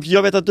härligt? Och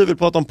jag vet att du vill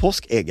prata om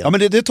påskäggen. Ja, men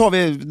det tar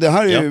vi. Det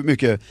här är ju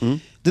mycket.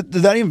 Det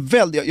där är en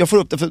väldigt. Jag får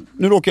upp det, för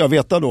nu råkar jag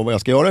veta då vad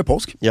jag ska göra i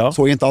påsk. Ja.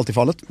 Så är inte alltid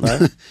fallet. Nej.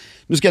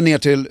 Nu ska jag ner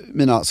till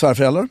mina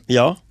svärföräldrar.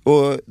 Ja.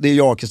 Och det är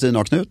jag, Kristina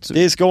och Knut.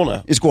 Det är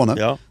i Skåne.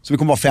 Ja. Så vi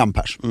kommer vara 5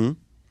 pers.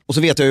 Och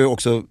så vet jag ju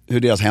också hur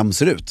deras hem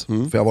ser ut.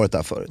 För jag har varit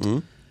där förut.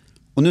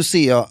 Och nu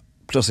ser jag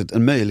plötsligt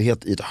en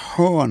möjlighet i ett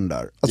hörn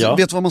där. Alltså,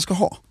 vet du vad man ska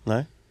ha?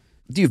 Nej.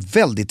 Det är ju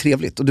väldigt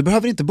trevligt. Och du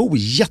behöver inte bo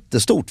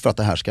jättestort för att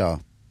det här ska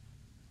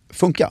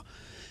funka.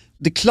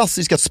 Det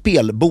klassiska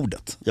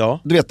spelbordet.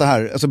 Ja. Du vet det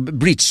här, alltså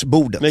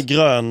bridgebordet. Med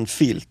grön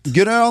filt.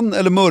 Grön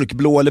eller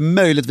mörkblå eller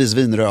möjligtvis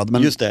vinröd.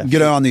 Men just det.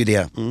 Grön är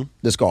det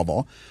det ska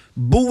vara.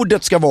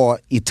 Bordet ska vara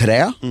i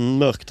trä.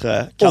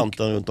 Mörkträ,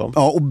 kanten runt om.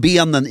 Ja, och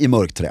benen i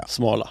mörkträ.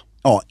 Smala.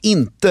 Ja,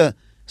 inte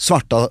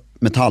svarta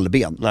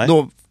metallben. Nej.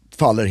 Då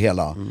faller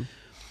hela.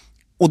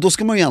 Och då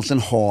ska man ju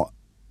egentligen ha.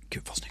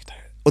 Gud vad snyggt det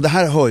här. Och det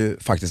här hör ju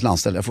faktiskt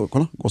landstället. Jag får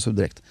kolla, gå så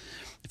direkt.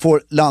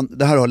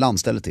 Det här hör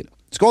landstället till.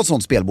 Du ska ha ett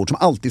sånt spelbord som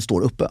alltid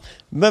står uppe.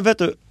 Men vet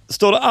du,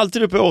 står det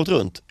alltid uppe året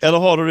runt? Eller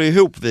har du det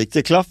ihopvikt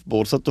till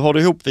klaffbord, så att du har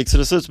det ihopvikt så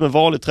det ser ut som en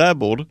vanlig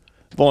träbord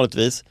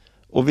vanligtvis,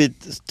 och vid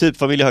typ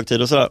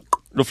familjehögtid och sådär,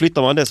 då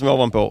flyttar man det som är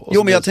ovanpå.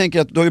 Jo, men jag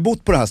tänker att du har ju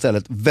bott på det här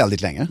stället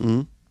väldigt länge.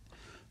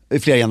 I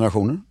flera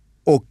generationer.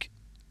 Och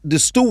det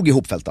stod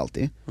ihopfällt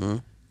alltid.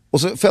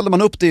 Och så fällde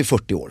man upp det i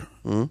 40 år.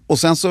 Och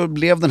sen så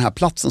blev den här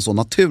platsen så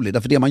naturlig,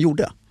 därför det man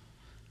gjorde.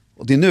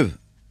 Och det är nu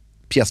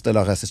pièce de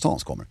la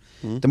résistance kommer.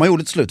 Det man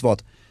gjorde till slut var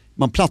att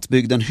man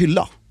platsbyggde en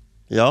hylla.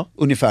 Ja.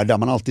 Ungefär där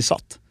man alltid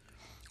satt.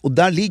 Och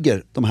där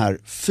ligger de här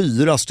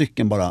 4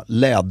 stycken bara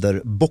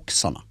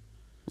läderboxarna.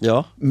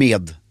 Ja.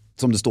 Med,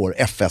 som det står,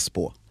 FS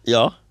på.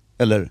 Ja.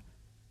 Eller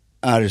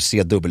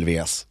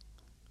RCWS.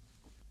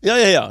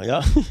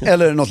 Ja.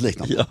 Eller något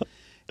liknande.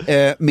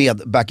 Ja.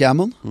 Med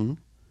backgammon.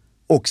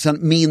 Och sen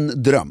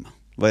min dröm.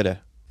 Vad är det?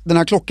 Den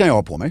här klockan jag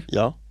har på mig.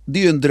 Ja. Det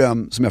är ju en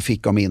dröm som jag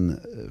fick av min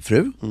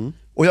fru.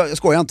 Och jag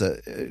skojar inte.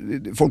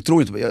 Folk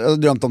tror inte. Jag har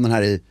drömt om den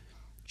här i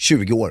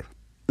 20 år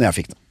när jag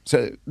fick den. Så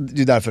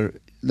det är därför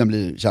den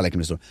blir kärleken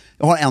blir stor.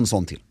 Jag har en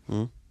sån till.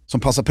 Som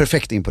passar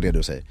perfekt in på det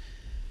du säger.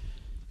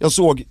 Jag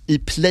såg i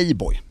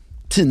Playboy,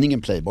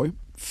 tidningen Playboy,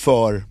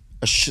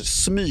 jag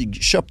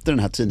smygköpte den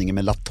här tidningen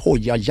med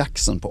LaToya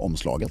Jackson på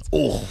omslaget.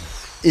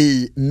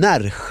 I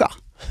Närsja.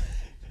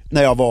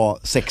 När jag var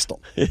 16.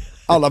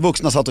 Alla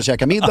vuxna satt och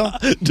käkade middag.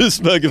 Du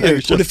smög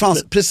iväg. Och det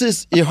fanns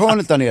precis i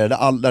hörnet där nere där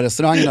alla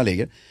restaurangerna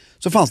ligger,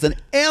 så fanns det en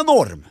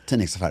enorm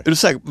tidningsaffär. Är du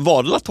säker?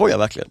 Var det Latoya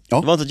verkligen?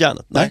 Ja. Det var inte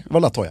Janet? Nej, det var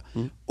Latoya.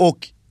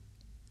 Och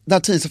den här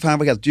tidningsaffären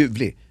var helt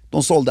ljuvlig.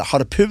 De sålde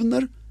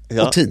harpuner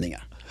och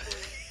tidningar.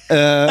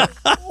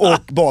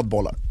 Och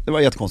badbollar. Det var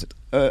jättekonstigt.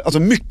 Alltså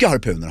mycket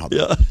harpuner hade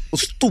de. Och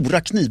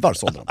stora knivar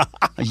sålde de.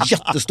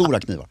 Jättestora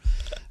knivar.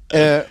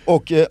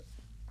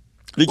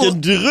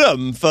 Vilken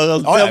dröm för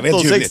en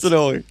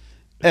 15-16-åring.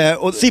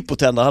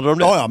 Zippotänder hade de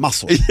det? Ja,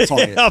 massor.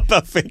 Ja,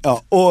 perfekt.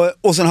 Ja,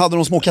 och sen hade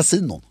de små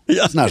kasinon.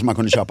 Såna här som man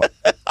kunde köpa.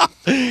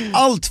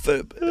 Allt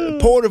för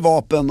porr,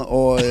 vapen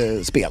och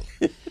spel.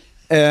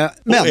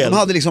 Men de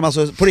hade liksom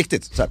alltså, på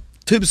riktigt så här,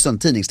 1000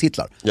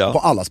 tidningstitlar på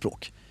alla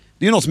språk.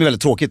 Det är ju något som är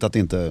väldigt tråkigt att det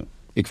inte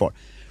är kvar.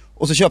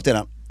 Och så köpte jag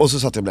den och så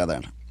satt jag och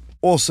bläddrade den.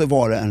 Och så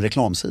var det en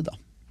reklamsida.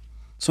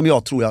 Som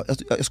jag tror,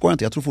 jag skojar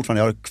inte, jag tror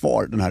fortfarande jag har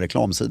kvar den här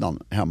reklamsidan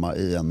hemma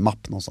i en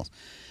mapp någonstans.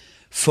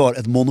 För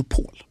ett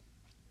monopol.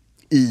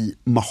 I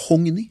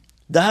mahogny.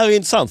 Det här är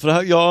intressant,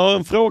 för jag har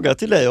en fråga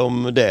till dig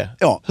om det.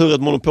 Ja. Hur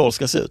ett monopol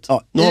ska se ut.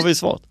 Ja, nu har vi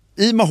svarat.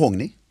 I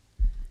mahogny,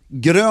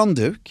 grön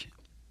duk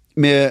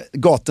med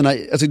gatorna,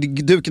 alltså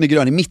duken är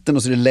grön i mitten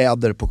och så är det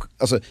läder på,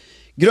 alltså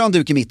grön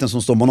duk i mitten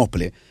som står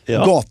Monopoly.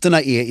 Ja.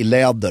 Gatorna är i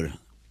läder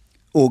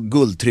och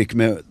guldtryck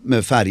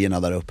med färgerna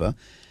där uppe.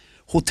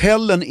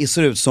 Hotellen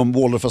ser ut som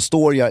Waldorf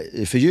Astoria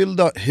i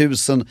förgyllda,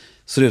 husen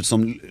ser ut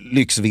som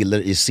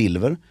lyxvillor i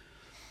silver.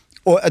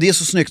 Och det är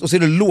så snyggt, och så är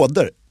det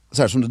lådor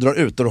så här, som du drar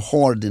ut och du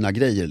har dina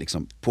grejer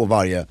liksom på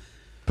varje...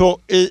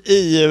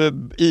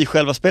 I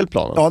själva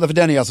spelplanen? Ja, för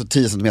den är alltså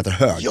 10 cm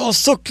hög. Ja,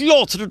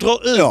 såklart, så du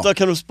drar ut, där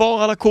kan du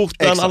spara alla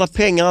korten, alla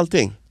pengar,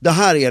 allting. Det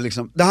här är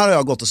liksom, det här har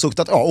jag gått och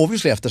suktat,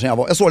 obviously efter sen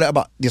jag såg det, jag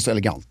bara, det är så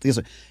elegant. Det är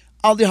så,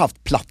 aldrig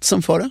haft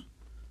platsen för det.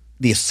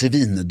 Det är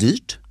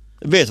svindyrt.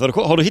 Vet du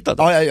vad har du hittat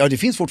det? Ja, det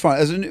finns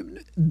fortfarande. Alltså,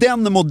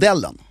 den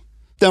modellen,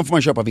 den får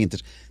man köpa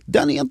vintage.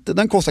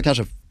 Den kostar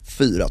kanske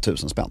 4 000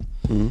 spänn.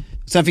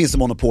 Sen finns det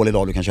monopol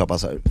idag, du kan köpa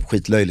så här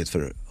skitlöjligt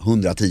för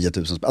 110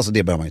 000 spänn. Alltså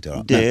det behöver man inte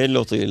göra. Det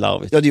låter ju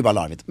larvigt. Ja, det är ju bara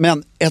larvigt.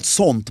 Men ett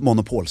sånt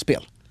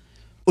monopolspel.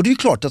 Och det är ju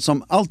klart att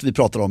som allt vi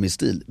pratar om i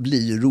stil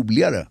blir ju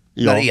roligare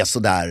när det är så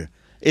där.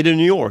 Är det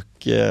New York?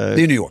 Det är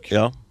New York.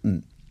 Ja.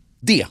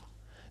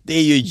 Det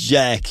är ju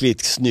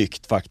jäkligt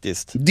snyggt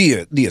faktiskt. Det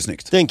är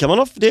snyggt. Den kan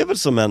man det är väl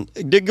som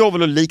det går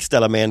väl att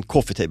likställa med en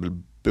coffee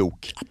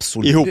table-bok.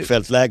 Absolut. I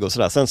hopfällt läge och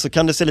sådär. Sen så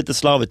kan det se lite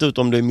slarvigt ut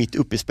om du är mitt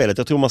uppe i spelet.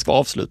 Jag tror man ska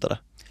avsluta det.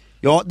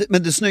 Ja,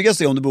 men det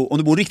snyggaste är om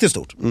du bor riktigt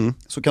stort.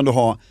 Så kan du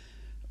ha,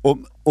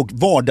 och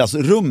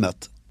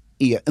vardagsrummet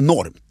är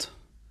enormt.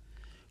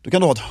 Du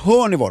kan ha ett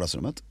hörn i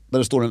vardagsrummet där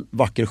det står en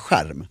vacker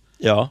skärm.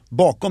 Ja.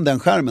 Bakom den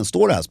skärmen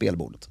står det här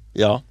spelbordet.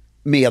 Ja.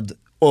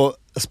 Och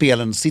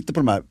spelen sitter på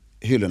de här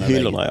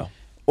hyllorna. Ja.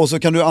 Och så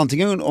kan du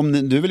antingen, om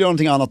du vill göra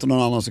någonting annat än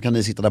någon annan, så kan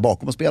ni sitta där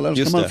bakom och spela.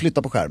 Eller så kan man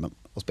flytta på skärmen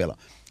och spela.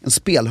 En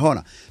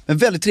spelhörna. Men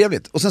väldigt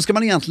trevligt. Och sen ska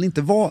man egentligen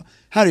inte vara,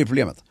 här är ju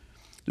problemet.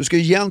 Du ska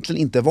ju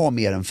egentligen inte vara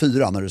mer än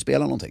 4 när du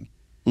spelar någonting.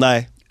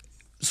 Nej.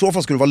 I så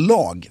fall ska det vara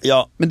lag.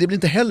 Ja. Men det blir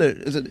inte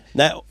heller...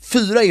 Nej.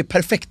 4 är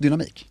perfekt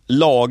dynamik.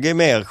 Lag är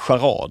mer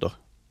charader.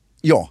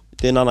 Ja.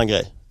 Det är en annan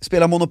grej.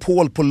 Spela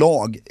monopol på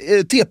lag.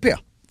 TP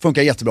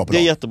funkar jättebra på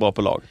lag. Det är jättebra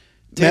på lag.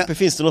 TP,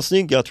 finns det några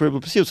snygga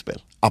Triple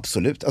Pursuit-spel?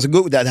 Absolut. Alltså,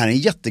 det här är en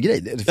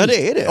jättegrej. Det är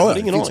det. Jag har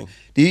ingen aning.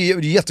 Det är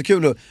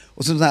jättekul.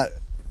 Och så här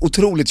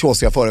otroligt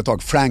tjåsiga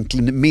företag,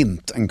 Franklin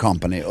Mint &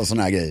 Company och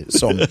såna här grejer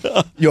som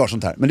gör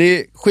sånt här. Men det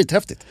är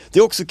skithäftigt. Det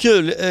är också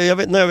kul, jag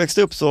vet när jag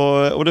växte upp så,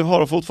 och det har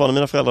de fortfarande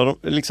mina föräldrar,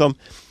 liksom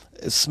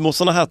små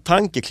såna här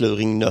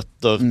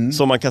tankekluringnötter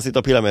som man kan sitta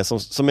och pilla med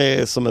som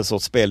är som en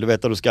sorts spel. Du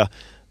vet att du ska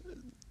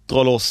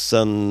dra loss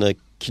en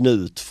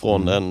knut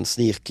från en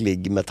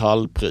snirklig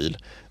metallpryl.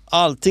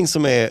 Allting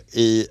som är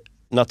i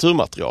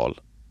naturmaterial,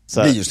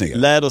 så här,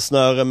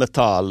 lädersnöre,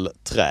 metall,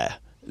 trä,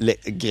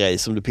 grej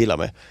som du pillar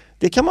med.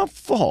 Det kan man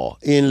få ha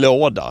i en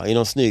låda, i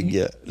någon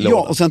snygg låda.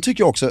 Ja, och sen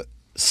tycker jag också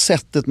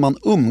sättet man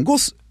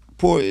umgås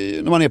på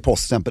när man är på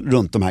till exempel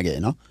runt de här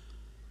grejerna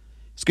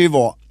ska ju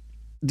vara,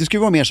 det ska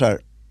ju vara mer så här,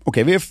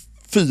 okej, vi är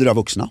 4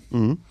 vuxna.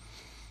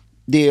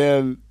 Det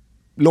är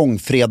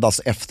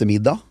långfredags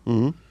eftermiddag.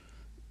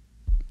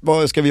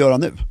 Vad ska vi göra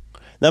nu?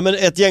 Nej, men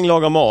ett gäng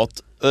lagar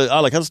mat.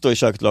 Alla kan inte stå i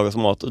köket och laga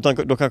mat, utan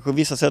då kanske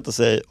vissa sätter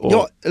sig och...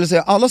 Ja, eller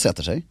säga alla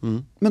sätter sig.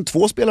 Men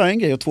 2 spelar en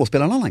grej och 2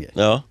 spelar en annan grej.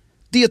 Ja.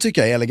 Det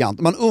tycker jag är elegant.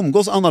 Man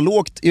umgås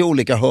analogt i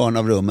olika hörn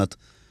av rummet.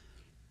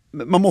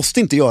 Man måste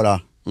inte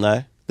göra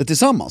det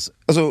tillsammans.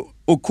 Alltså,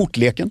 och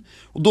kortleken.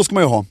 Och då ska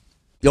man ju ha,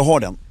 jag har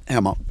den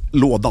hemma,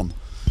 lådan.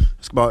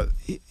 Jag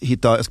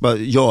ska bara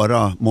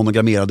göra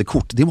monogrammerade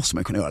kort. Det måste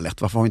man kunna göra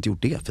lätt. Varför har vi inte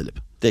gjort det, Filip?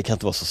 Det kan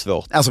inte vara så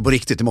svårt. Alltså på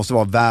riktigt, det måste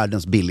vara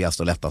världens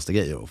billigaste och lättaste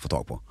grejer att få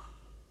tag på.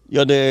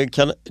 Ja,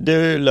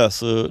 det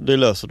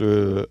löser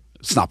du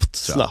snabbt.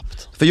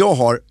 För jag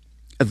har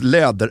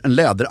en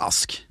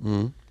läderask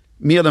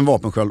med en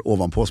vapensköld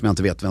ovanpå som jag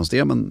inte vet vems det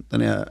är, men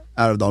den är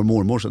ärvd av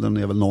mormor, så den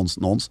är väl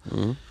någons.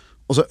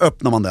 Och så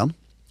öppnar man den.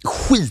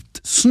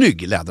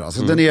 Skitsnygg läderask.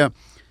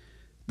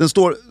 Den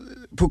står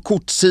på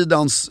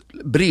kortsidans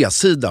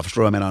bredsida,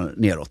 förstår du vad jag menar,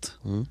 neråt.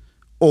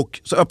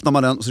 Och så öppnar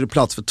man den och så är det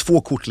plats för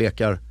 2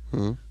 kortlekar.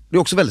 Det är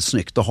också väldigt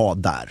snyggt att ha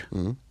där.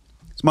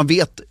 Så man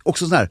vet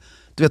också sån här,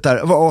 du vet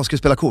där, ska vi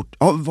spela kort?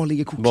 Ja, var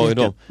ligger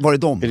kortleken? Var är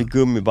de? Är det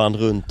gummiband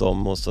runt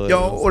om? Och så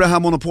ja, och det här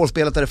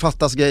monopolspelet där det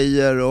fattas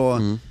grejer.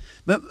 Och...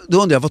 Men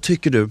då undrar jag, vad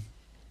tycker du?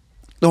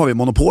 Då har vi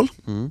monopol,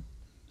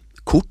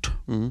 kort,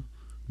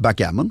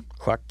 backgammon.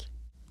 Schack.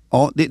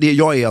 Ja,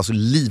 jag är alltså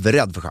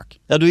livrädd för schack.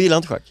 Ja, du gillar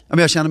inte schack? Men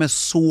jag känner mig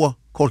så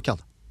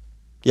korkad.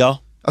 Ja.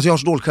 Alltså jag har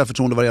så dåligt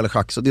självförtroende vad det gäller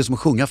schack, så det är som att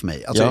sjunga för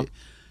mig. Alltså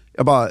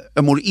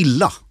jag mår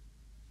illa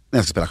när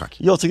jag ska spela schack.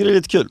 Jag tycker det är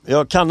lite kul.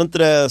 Jag kan inte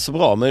det så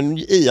bra, men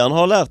Ian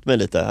har lärt mig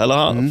lite.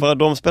 Eller för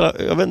de spelar,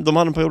 jag vet inte, de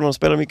hade en period de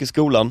spelade mycket i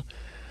skolan.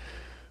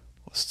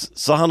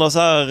 Så han har så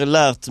här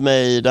lärt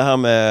mig det här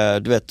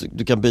med, du vet,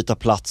 du kan byta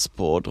plats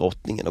på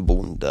drottningen och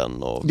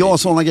bonden. Och ja,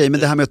 sådana grejer, men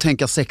det här med att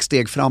tänka 6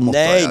 steg framåt.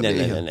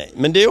 Nej.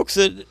 Men det är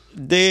också,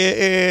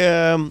 det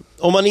är,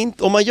 om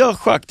man gör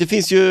schack, det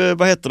finns ju,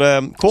 vad heter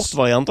det,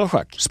 kortvarianter av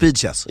schack. Speed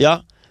chess.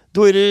 Ja.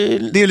 Då är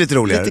det är lite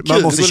roligare. Lite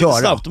man måste köra.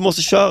 Snabbt. Du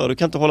måste köra, du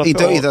kan inte hålla på.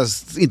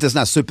 Inte sån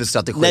här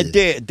superstrategi.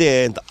 Nej, det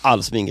är inte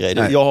alls min grej.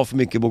 Nej. Jag har för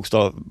mycket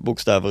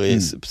bokstäver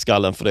i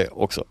skallen för det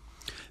också.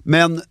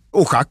 Men,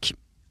 och schack,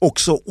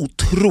 också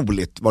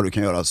otroligt vad du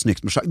kan göra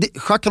snyggt med schack.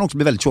 Schack kan också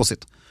bli väldigt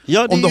tjåsigt.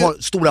 Ja, om du har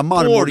stora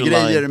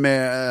marmorgrejer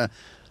med...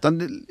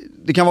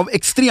 Det kan vara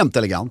extremt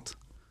elegant.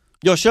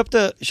 Jag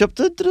köpte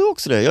inte du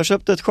också det? Jag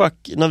köpte ett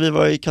schack när vi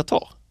var i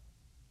Qatar.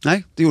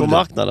 Nej, det gjorde på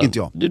marknaden. Inte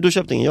jag. Du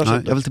köpte ingen, jag köpte.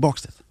 Nej, jag vill tillbaka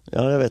dit.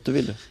 Ja, jag vet, du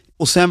vill det.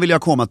 Och sen vill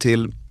jag komma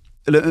till,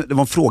 eller det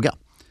var en fråga.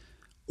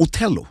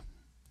 Othello.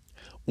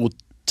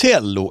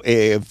 Othello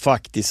är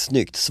faktiskt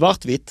snyggt.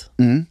 Svartvitt.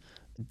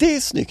 Det är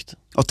snyggt.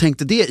 Jag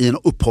tänkte det i en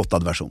upphottad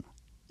version.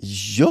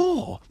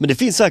 Ja, men det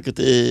finns säkert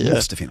i...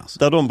 Måste finnas.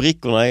 Där de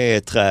brickorna är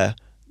trä,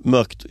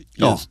 mörkt, ljust.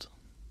 Ja.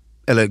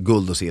 Eller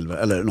guld och silver,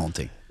 eller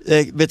någonting.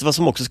 Vet du vad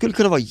som också skulle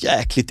kunna vara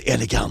jäkligt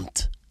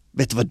elegant?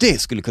 Vet du vad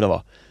det skulle kunna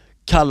vara?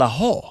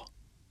 Kalaha.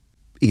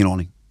 Ingen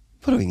aning.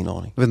 Vadå ingen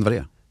aning? Jag vet inte vad det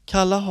är.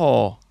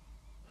 Kalaha.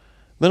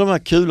 Med de här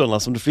kulorna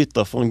som du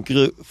flyttar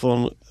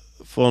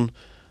från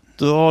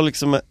du har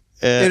liksom...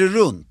 Är det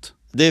runt?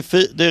 Det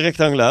är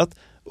rektangulärt.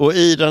 Och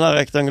i den här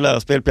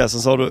rektangulära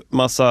spelpjäsen så har du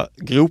massa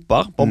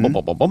gropar.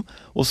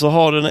 Och så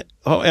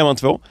är man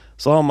 2.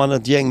 Så har man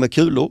ett gäng med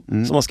kulor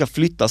som man ska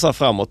flytta så här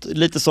framåt.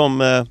 Lite som...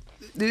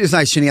 Det är sån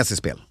här kinesiskt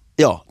spel.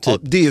 Ja, typ. Ja,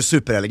 det är ju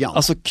superelegant.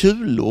 Alltså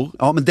kulor.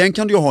 Ja, men den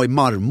kan du ju ha i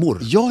marmor.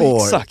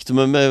 Ja, exakt.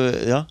 Men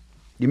ja.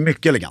 Det är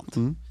mycket elegant.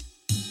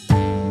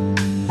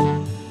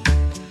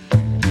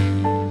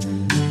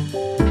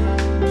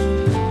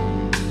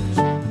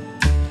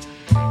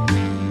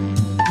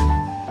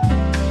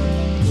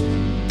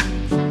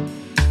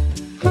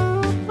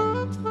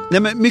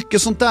 Nej, men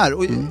mycket sånt där.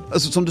 Och,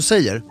 alltså, som du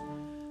säger,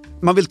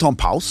 man vill ta en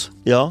paus.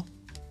 Ja.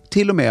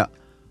 Till och med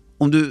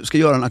om du ska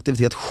göra en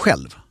aktivitet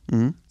själv.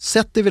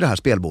 Sätt dig vid det här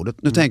spelbordet.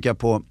 Nu tänker jag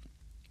på,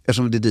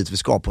 eftersom det är dit vi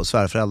ska, på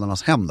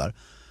svärföräldrarnas hem där.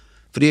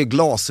 För det är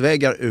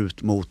glasväggar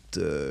ut mot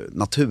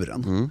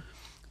naturen.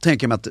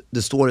 Tänker jag mig att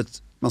det står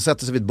man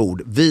sätter sig vid ett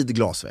bord vid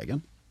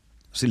glasväggen.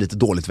 Så är det lite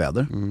dåligt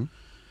väder.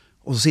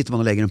 Och så sitter man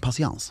och lägger en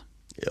patiens.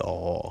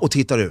 Ja. Och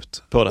tittar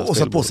ut. Och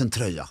sätter på sig en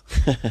tröja.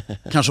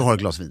 Kanske har ett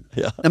glas vin.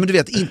 Ja. Nej, men du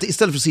vet, inte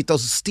istället för att sitta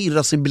och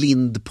stirra sig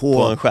blind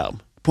på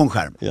en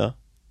skärm. Ja.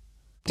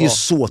 Det är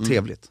så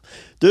trevligt.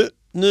 Du,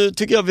 nu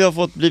tycker jag vi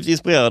har blivit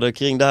inspirerade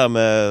kring det här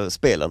med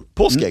spelen.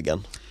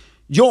 Påskäggen.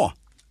 Ja,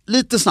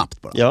 lite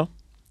snabbt bara. Ja.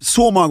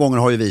 Så många gånger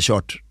har ju vi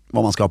kört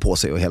vad man ska ha på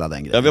sig och hela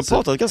den grejen. Ja, vi har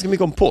pratat ganska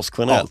mycket om påsk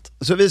generellt.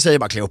 Ja, så vi säger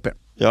bara klä upp er.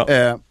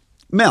 Ja.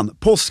 Men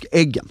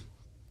påskäggen,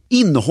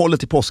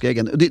 innehållet i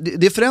påskäggen,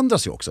 det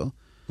förändras ju också.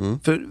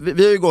 För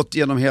vi har ju gått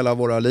genom hela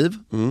våra liv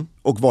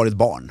och varit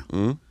barn.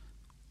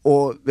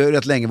 Och vi har ju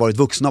rätt länge varit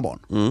vuxna barn.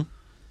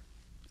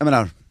 Jag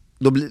menar,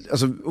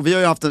 och vi har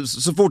ju haft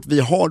så fort vi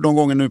har de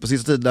gånger nu på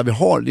sista tid där vi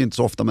har, det är inte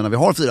så ofta, men när vi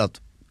har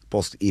firat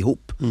påsk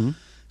ihop,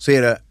 så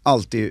är det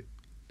alltid,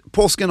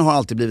 påsken har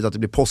alltid blivit att det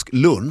blir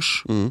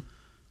påsklunch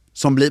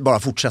som bara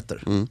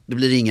fortsätter. Det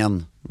blir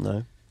ingen...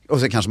 Nej. Och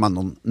så kanske man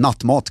någon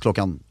nattmat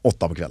klockan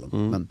 8 på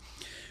kvällen.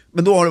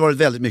 Men då har det varit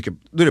väldigt mycket,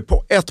 då är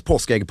det ett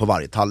påskägg på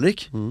varje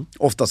tallrik.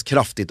 Oftast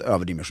kraftigt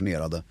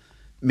överdimensionerade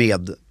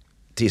med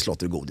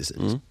trisslotter och godis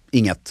i.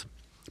 Inget.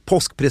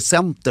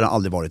 Påskpresenter har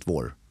aldrig varit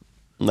vår.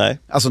 Nej.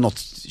 Alltså något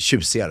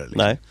tjusigare. Liksom.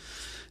 Nej.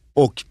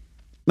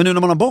 Men nu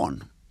när man har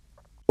barn.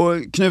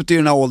 Och Knut är i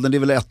den här åldern, det är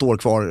väl 1 år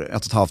kvar,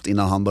 1,5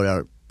 innan han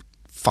börjar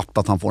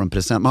fatta att han får en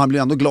present. Men han blir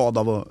ändå glad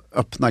av att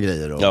öppna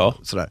grejer och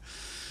sådär.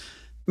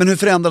 Men hur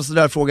förändras det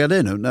där, frågar jag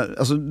dig nu?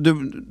 Alltså,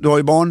 du har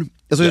ju barn.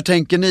 Alltså, hur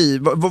tänker ni?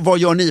 Vad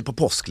gör ni på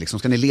påsk? Liksom?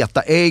 Ska ni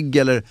leta ägg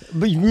eller?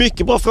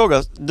 Mycket bra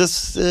fråga.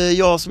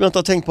 Jag som inte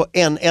har tänkt på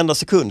en enda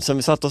sekund sen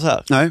vi satt oss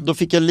här. Nej. Då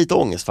fick jag lite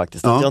ångest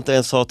faktiskt. Att jag inte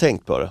ens har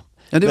tänkt på det.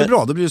 Ja, det är väl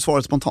bra. Då blir ju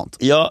svaret spontant.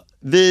 Ja,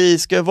 vi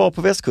ska vara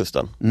på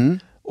västkusten.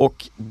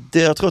 Och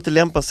jag tror att det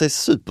lämpar sig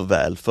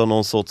superväl för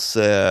någon sorts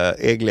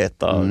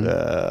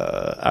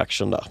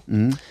äggletar-action där.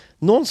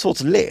 Någon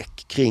sorts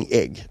lek kring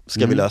ägg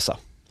ska vi lösa.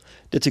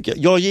 Det tycker jag.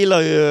 Jag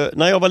gillar ju,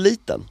 när jag var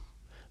liten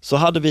så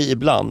hade vi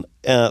ibland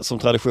som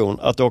tradition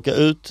att åka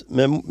ut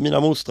med mina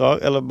mostrar,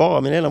 eller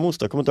bara mina egna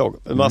mostrar, kommer inte ihåg,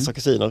 en massa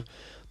kusiner,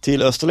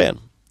 till Österlen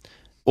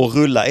och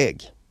rulla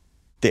ägg.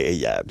 Det är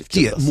jävligt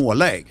kul. Det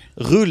måla ägg.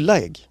 Rulla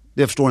ägg.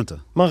 Det förstår inte.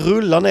 Man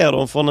rullar ner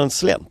dem från en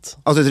slänt.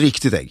 Alltså ett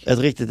riktigt ägg. Ett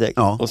riktigt ägg.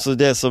 Ja. Och så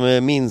det som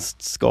är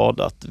minst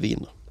skadat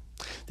vinner.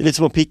 Det är lite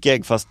som att picka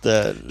ägg fast...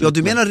 Ja,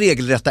 du menar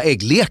regelrätta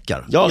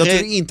ägglekar? Ja, jag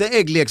tror inte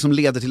ägglek som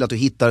leder till att du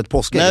hittar ett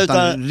påskägg. Nej,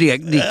 utan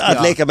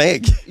att leka med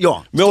ägg.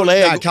 Ja, måla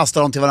ägg. Kasta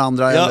dem till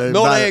varandra. Ja, eller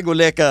måla ägg och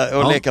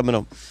leka med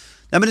dem.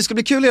 Ja, men det ska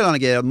bli kul hela den här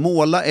grejen att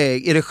måla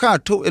ägg. Är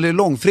det eller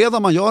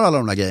långfredag man gör alla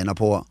de här grejerna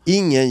på?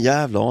 Ingen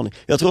jävla aning.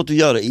 Jag tror att du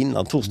gör det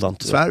innan torsdagen.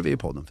 Svär vi i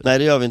podden? Nej,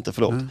 det gör vi inte,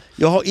 förlåt.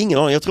 Jag har ingen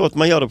aning. Jag tror att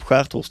man gör det på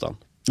skärtorsdagen.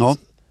 Ja.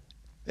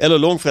 Eller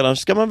långfredagen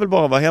ska man väl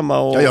bara vara hemma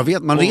och... Ja, jag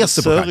vet. Man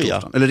reser på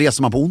skärtorsdagen. Eller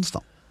reser man på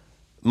onsdag?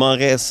 Man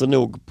reser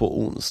nog på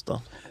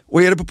onsdag.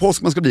 Och är det på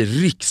påsk man ska bli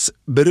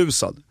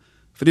riksberusad?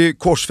 För det är ju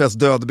korsfäst,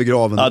 död,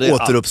 begraven,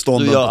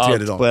 återuppstånden på tredje dagen.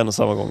 Du gör allt på en och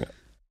samma gång.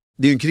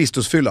 Det är ju en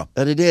Kristusfylla.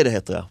 Ja, det är det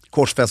heter, ja.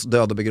 Korsfäst,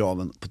 död och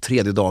begraven på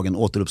tredje dagen,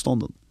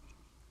 återuppstånden.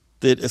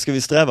 Ska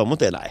vi sträva mot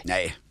det?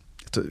 Nej.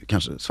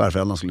 Kanske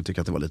svärföräldrarna skulle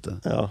tycka att det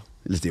var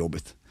lite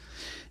jobbigt.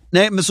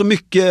 Nej, men så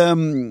mycket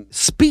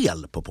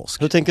spel på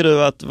påsk. Hur tänker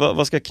du att,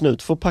 vad ska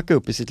Knut få packa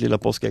upp i sitt lilla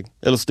påskägg?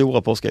 Eller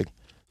stora påskägg?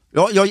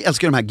 Ja, jag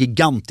älskar de här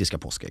gigantiska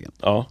påskäggen.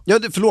 Ja.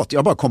 Förlåt,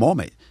 jag bara kom av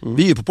mig.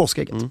 Vi är ju på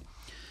påskägget.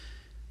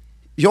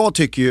 Jag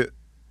tycker ju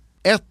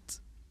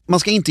man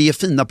ska inte ge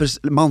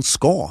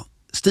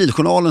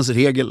Stiljournalens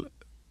regel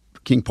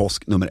kring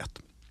påsk nummer 1.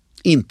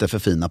 Inte för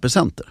fina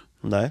presenter.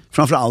 Nej.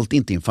 Framförallt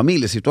inte i en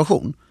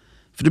familjesituation.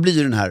 För det blir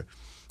ju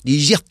det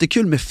är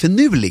jättekul med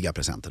finurliga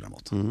presenter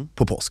däremot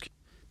på påsk.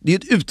 Det är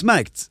ett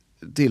utmärkt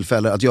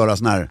tillfälle att göra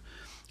sån här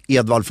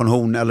Edvald von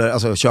Horn eller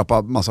alltså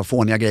köpa massa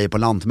fåniga grejer på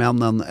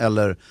Lantmännen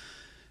eller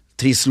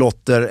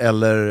trisslotter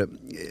eller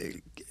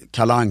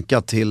Kalle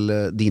Anka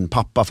till din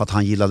pappa för att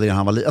han gillade det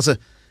han var alltså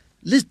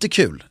lite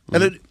kul.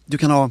 Eller du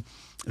kan ha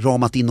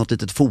ramat in något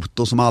litet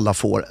foto som alla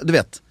får. Du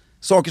vet,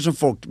 saker som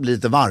folk blir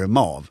lite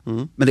varma av.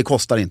 Men det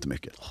kostar inte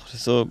mycket.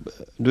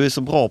 Du är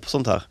så bra på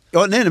sånt här.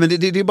 Ja, nej men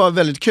det är bara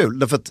väldigt kul.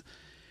 Därför att,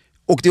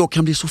 och det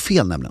kan bli så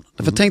fel nämligen.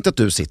 Därför tänk att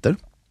du sitter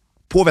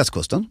på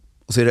västkusten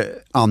och så är det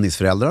Annis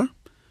föräldrar,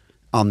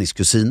 Annis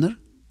kusiner,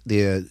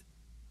 det är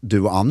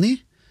du och Annie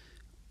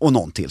och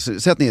någon till. Så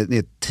säg att ni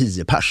är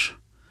 10 pers.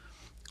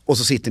 Och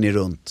så sitter ni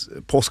runt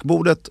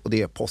påskbordet och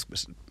det är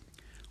påskpresent.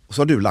 Och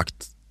så har du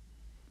lagt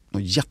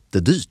något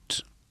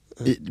jättedyrt.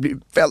 Det blir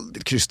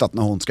väldigt krystat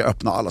när hon ska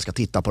öppna och alla ska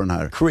titta på den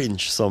här.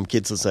 Cringe som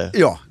kidsen säger.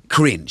 Ja,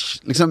 cringe.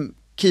 Liksom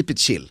keep it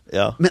chill.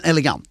 Ja. Men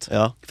elegant.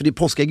 Ja. För det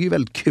påskägg är ju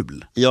väldigt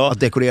kul att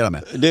dekorera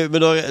med.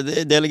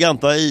 Det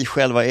eleganta i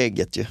själva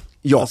ägget ju.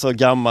 Ja. Alltså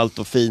gammalt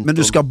och fint. Men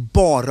du ska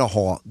bara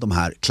ha de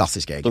här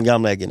klassiska äggen. De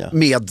gamla äggen, ja.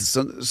 Med,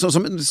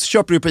 som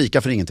köper du på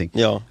Ica för ingenting.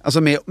 Ja.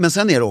 Alltså men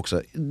sen är det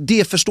också,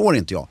 det förstår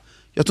inte jag.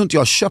 Jag tror inte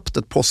jag har köpt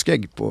ett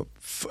påskägg på,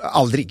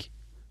 aldrig.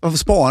 Varför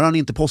sparar ni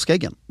inte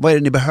påskäggen? Vad är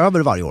det ni behöver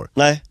varje år?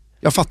 Nej.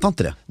 Jag fattar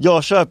inte det.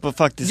 Jag köper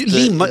faktiskt...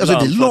 Vi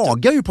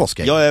lagar ju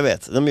påskägg. Ja, jag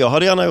vet. Men jag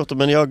hade gärna gjort det,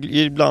 men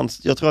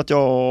jag tror att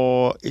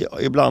jag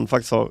ibland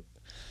faktiskt har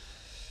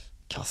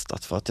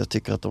kastat för att jag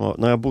tycker att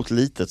när jag har bott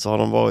litet så har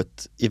de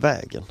varit i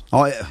vägen.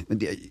 Ja,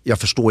 jag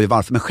förstår ju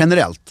varför, men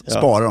generellt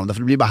sparar de,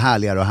 därför det blir bara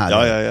härligare och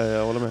härligare. Ja,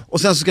 jag håller med.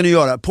 Och sen så ska ni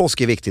göra,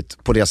 påsk är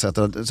viktigt på det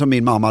sättet, som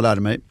min mamma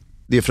lärde mig.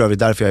 Det är för övrigt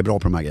därför jag är bra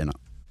på de här grejerna.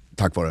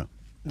 Tack vare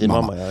din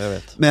mamma, ja, jag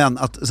vet. Men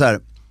att så här,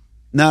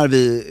 jag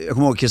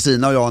kommer ihåg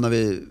Kristina och jag,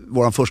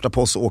 våran första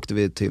påsk åkte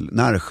vi till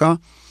Närsjö.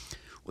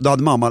 Och då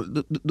hade mamma,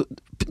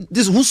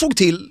 hon såg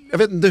till, jag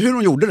vet inte hur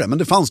hon gjorde det, men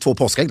det fanns 2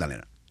 påskägg där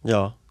nere.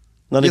 Ja.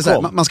 När det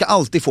kom. Man ska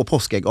alltid få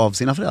påskägg av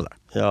sina föräldrar.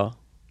 Ja.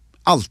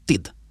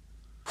 Alltid.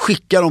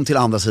 Skicka dem till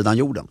andra sidan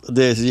jorden.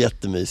 Det är så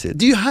jättemysigt.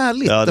 Det är ju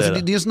härligt. Ja,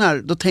 det är sån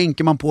här, då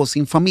tänker man på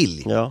sin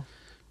familj. Ja.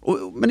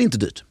 Men inte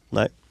dyrt.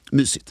 Nej.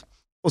 Mysigt.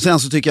 Och sen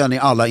så tycker jag att ni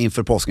alla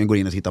inför påsken går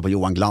in och tittar på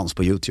Johan Glans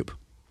på YouTube.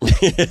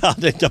 Ja,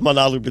 det kan man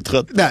aldrig bli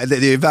trött. Nej,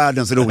 det är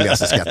världens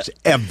roligaste sketch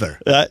ever.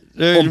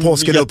 Nej, om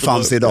påsken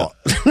uppfanns idag.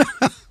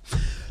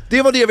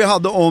 Det var det vi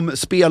hade om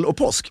spel och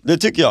påsk. Det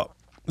tycker jag.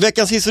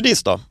 Veckans hiss och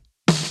diss då?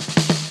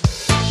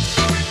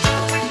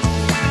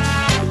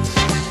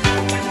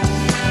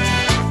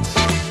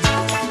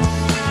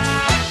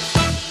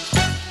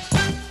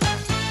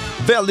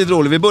 Väldigt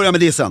roligt, vi börjar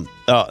med dissen.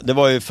 Ja, det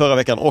var ju förra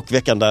veckan och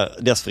veckan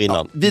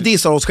dessförinnan. Ja, vi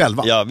dissar oss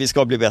själva. Ja, vi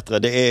ska bli bättre.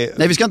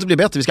 Nej, vi ska inte bli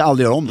bättre, vi ska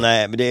aldrig göra om det.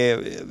 Nej,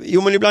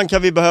 men men ibland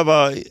kan vi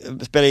behöva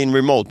spela in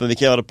remote, men vi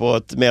kan göra det på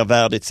ett mer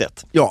värdigt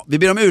sätt. Ja, vi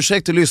ber om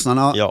ursäkt till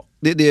lyssnarna. Ja.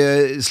 Det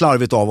är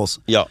slarvigt av oss.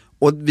 Ja.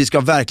 Och vi ska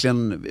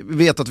verkligen, vi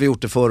vet att vi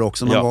gjort det förr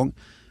också någon gång.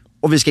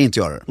 Och vi ska inte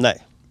göra det.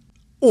 Nej.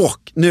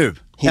 Och nu,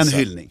 Hissa. En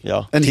hyllning.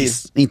 Ja. En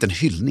hiss. Inte en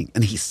hyllning,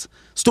 en hiss.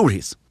 Stor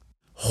hiss.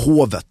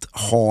 Hovet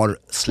har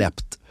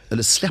släppt,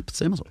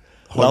 säger man så?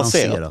 Har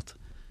lanserat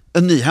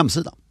en ny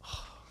hemsida.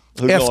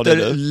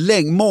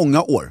 Efter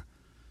många år.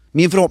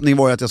 Min förhoppning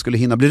var ju att jag skulle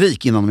hinna bli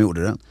rik innan de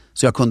gjorde det.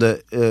 Så jag kunde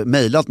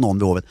mejlat någon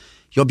vid hovet.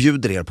 Jag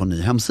bjuder er på en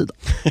ny hemsida.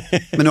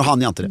 Men nu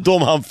hann jag inte det.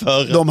 De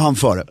hann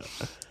före.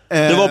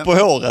 Det var på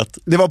håret.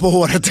 Det var på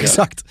håret,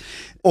 exakt.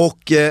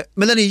 Och,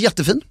 men den är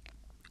jättefin.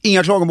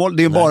 Inga klagomål,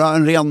 det är bara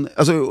en ren,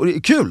 alltså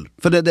kul.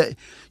 För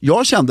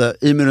jag kände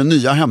i med den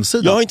nya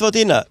hemsidan. Jag har inte varit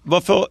inne.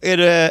 Varför är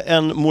det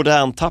en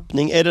modern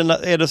tappning?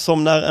 Är det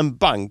som när en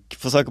bank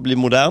försöker bli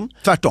modern?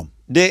 Tvärtom.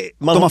 De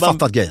har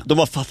fattat grejen. De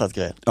har fattat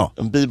grejen. Ja.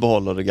 De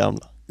bibehåller det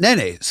gamla.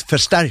 Nej,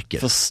 förstärker.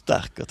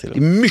 Förstärker till och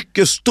Det är med.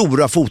 mycket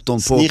stora foton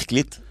på...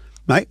 Snirkligt.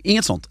 Nej,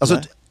 inget sånt.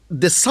 Alltså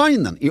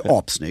designen är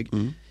apsnygg.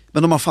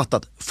 Men de har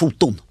fattat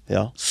foton.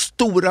 Ja.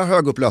 Stora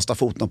högupplösta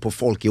foton på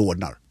folk i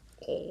ordnar.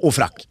 Och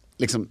frack.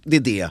 Liksom, det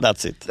är det.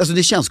 That's it. Alltså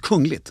det känns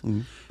kungligt.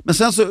 Men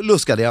sen så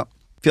luskade jag.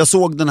 För jag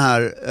såg den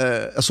här,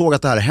 jag såg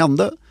att det här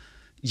hände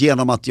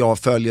genom att jag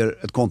följer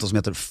ett konto som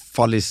heter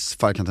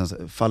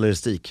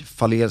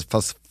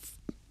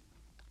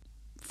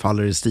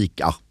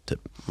Falleristika typ.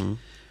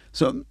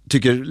 Så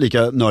tycker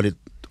lika nördigt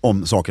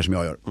om saker som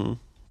jag gör.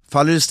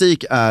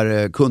 Falleristik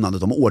är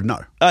kunnandet om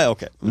ordnar. Ja,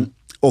 okej.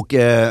 Och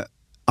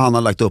han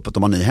har lagt upp att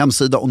de har en ny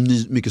hemsida och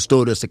ny, mycket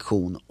större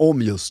sektion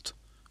om just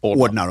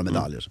ordnar och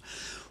medaljer.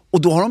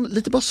 Och då har de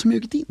lite bara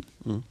smugit in.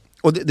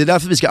 Och det är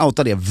därför vi ska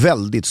outa det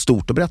väldigt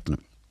stort och brett nu.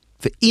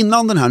 För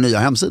innan den här nya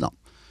hemsidan,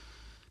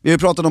 vi har ju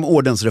pratat om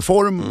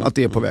ordensreform, att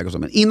det är på väg och så,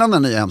 men innan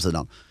den nya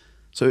hemsidan,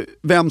 så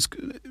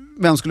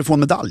vem skulle få en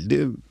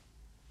medalj?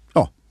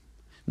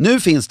 Nu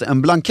finns det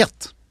en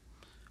blankett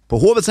på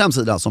hovets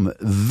hemsida som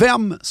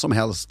vem som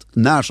helst,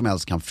 när som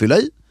helst kan fylla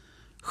i,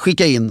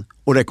 skicka in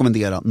och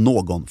rekommendera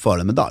någon för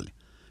en medalj.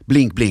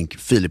 Blink, blink,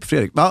 Filip och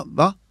Fredrik.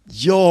 Va?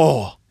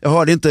 Ja! Jag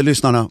hörde inte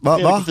lyssnarna.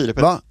 Fredrik och Filip.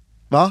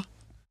 Va?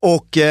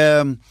 Och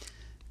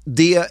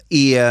det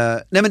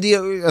är... Nej men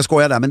jag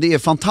skojar där, men det är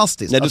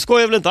fantastiskt. Nej, du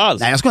skojar väl inte alls?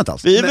 Nej, jag skojar inte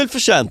alls. Vi är väl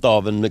förtjänta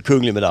av en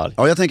kunglig medalj?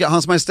 Ja, jag tänker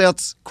Hans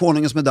Majestäts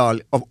konungens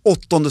medalj av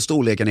 8:e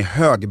storleken i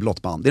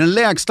högblått band. Det är den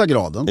lägsta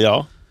graden.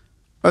 Ja.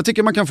 Jag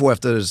tycker man kan få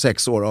efter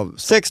 6 år av...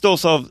 6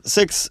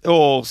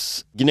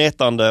 års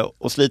gnetande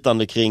och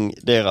slitande kring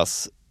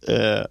deras...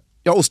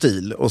 Ja, och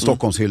stil och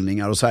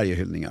Stockholmshyllningar och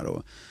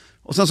Sverigehyllningar.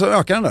 Och sen så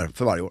ökar den där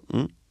för varje år.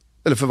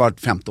 Eller för vart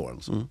 5:e år.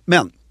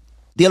 Men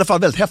det är i alla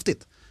fall väldigt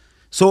häftigt.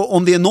 Så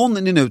om det är någon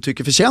ni nu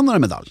tycker förtjänar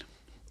en medalj,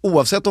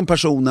 oavsett om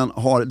personen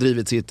har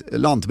drivit sitt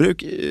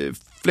lantbruk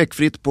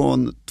fläckfritt på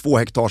en 2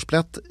 hektars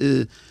plätt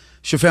i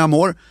 25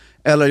 år,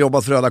 eller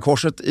jobbat för Röda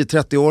Korset i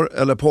 30 år,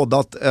 eller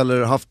poddat,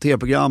 eller haft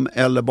tv-program,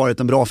 eller varit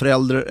en bra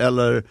förälder,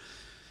 eller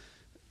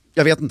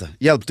jag vet inte,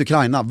 hjälpt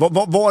Ukraina,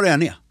 var det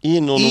än är.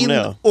 In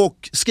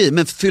och skriv,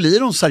 men fyll i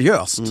dem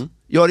seriöst.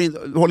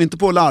 Håll inte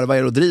på att larva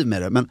er och driv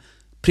med det, men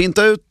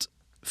printa ut,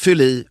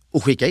 fyll i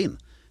och skicka in.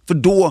 För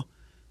då,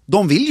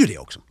 de vill ju det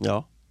också.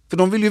 Ja. För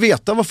de vill ju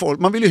veta vad folk,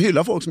 man vill ju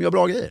hylla folk som gör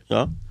bra grejer.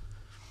 Ja.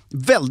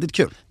 Väldigt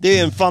kul. Det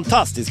är en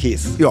fantastisk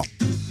hiss. Ja.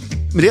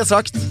 Med det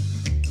sagt,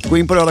 gå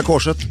in på Röda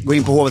Korset, gå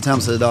in på hovets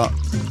hemsida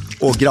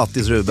och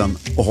grattis Ruben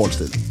och håll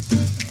stilen.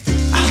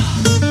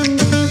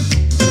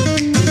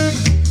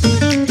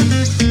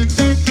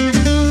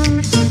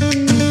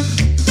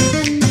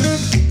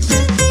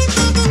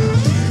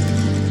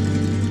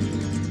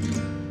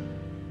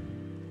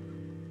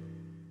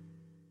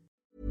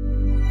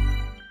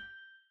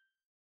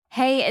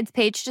 Hey, it's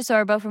Paige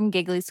DeSorbo from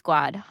Giggly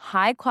Squad.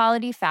 High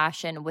quality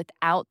fashion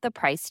without the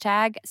price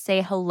tag.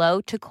 Say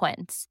hello to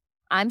Quince.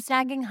 I'm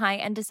snagging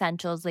high-end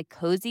essentials like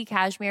cozy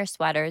cashmere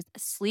sweaters,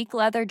 sleek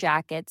leather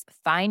jackets,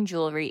 fine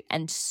jewelry,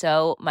 and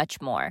so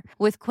much more.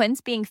 With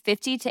Quince being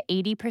 50 to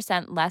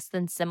 80% less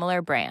than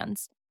similar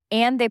brands.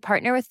 And they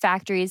partner with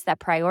factories that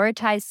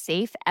prioritize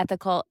safe,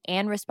 ethical,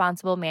 and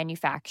responsible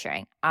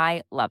manufacturing.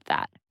 I love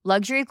that.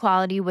 Luxury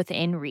quality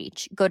within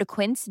reach. Go to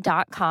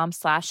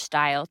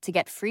quince.com/style to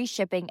get free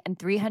shipping and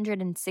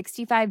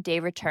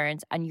 365-day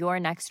returns on your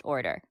next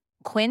order.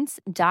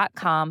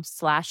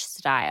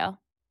 Quince.com/style.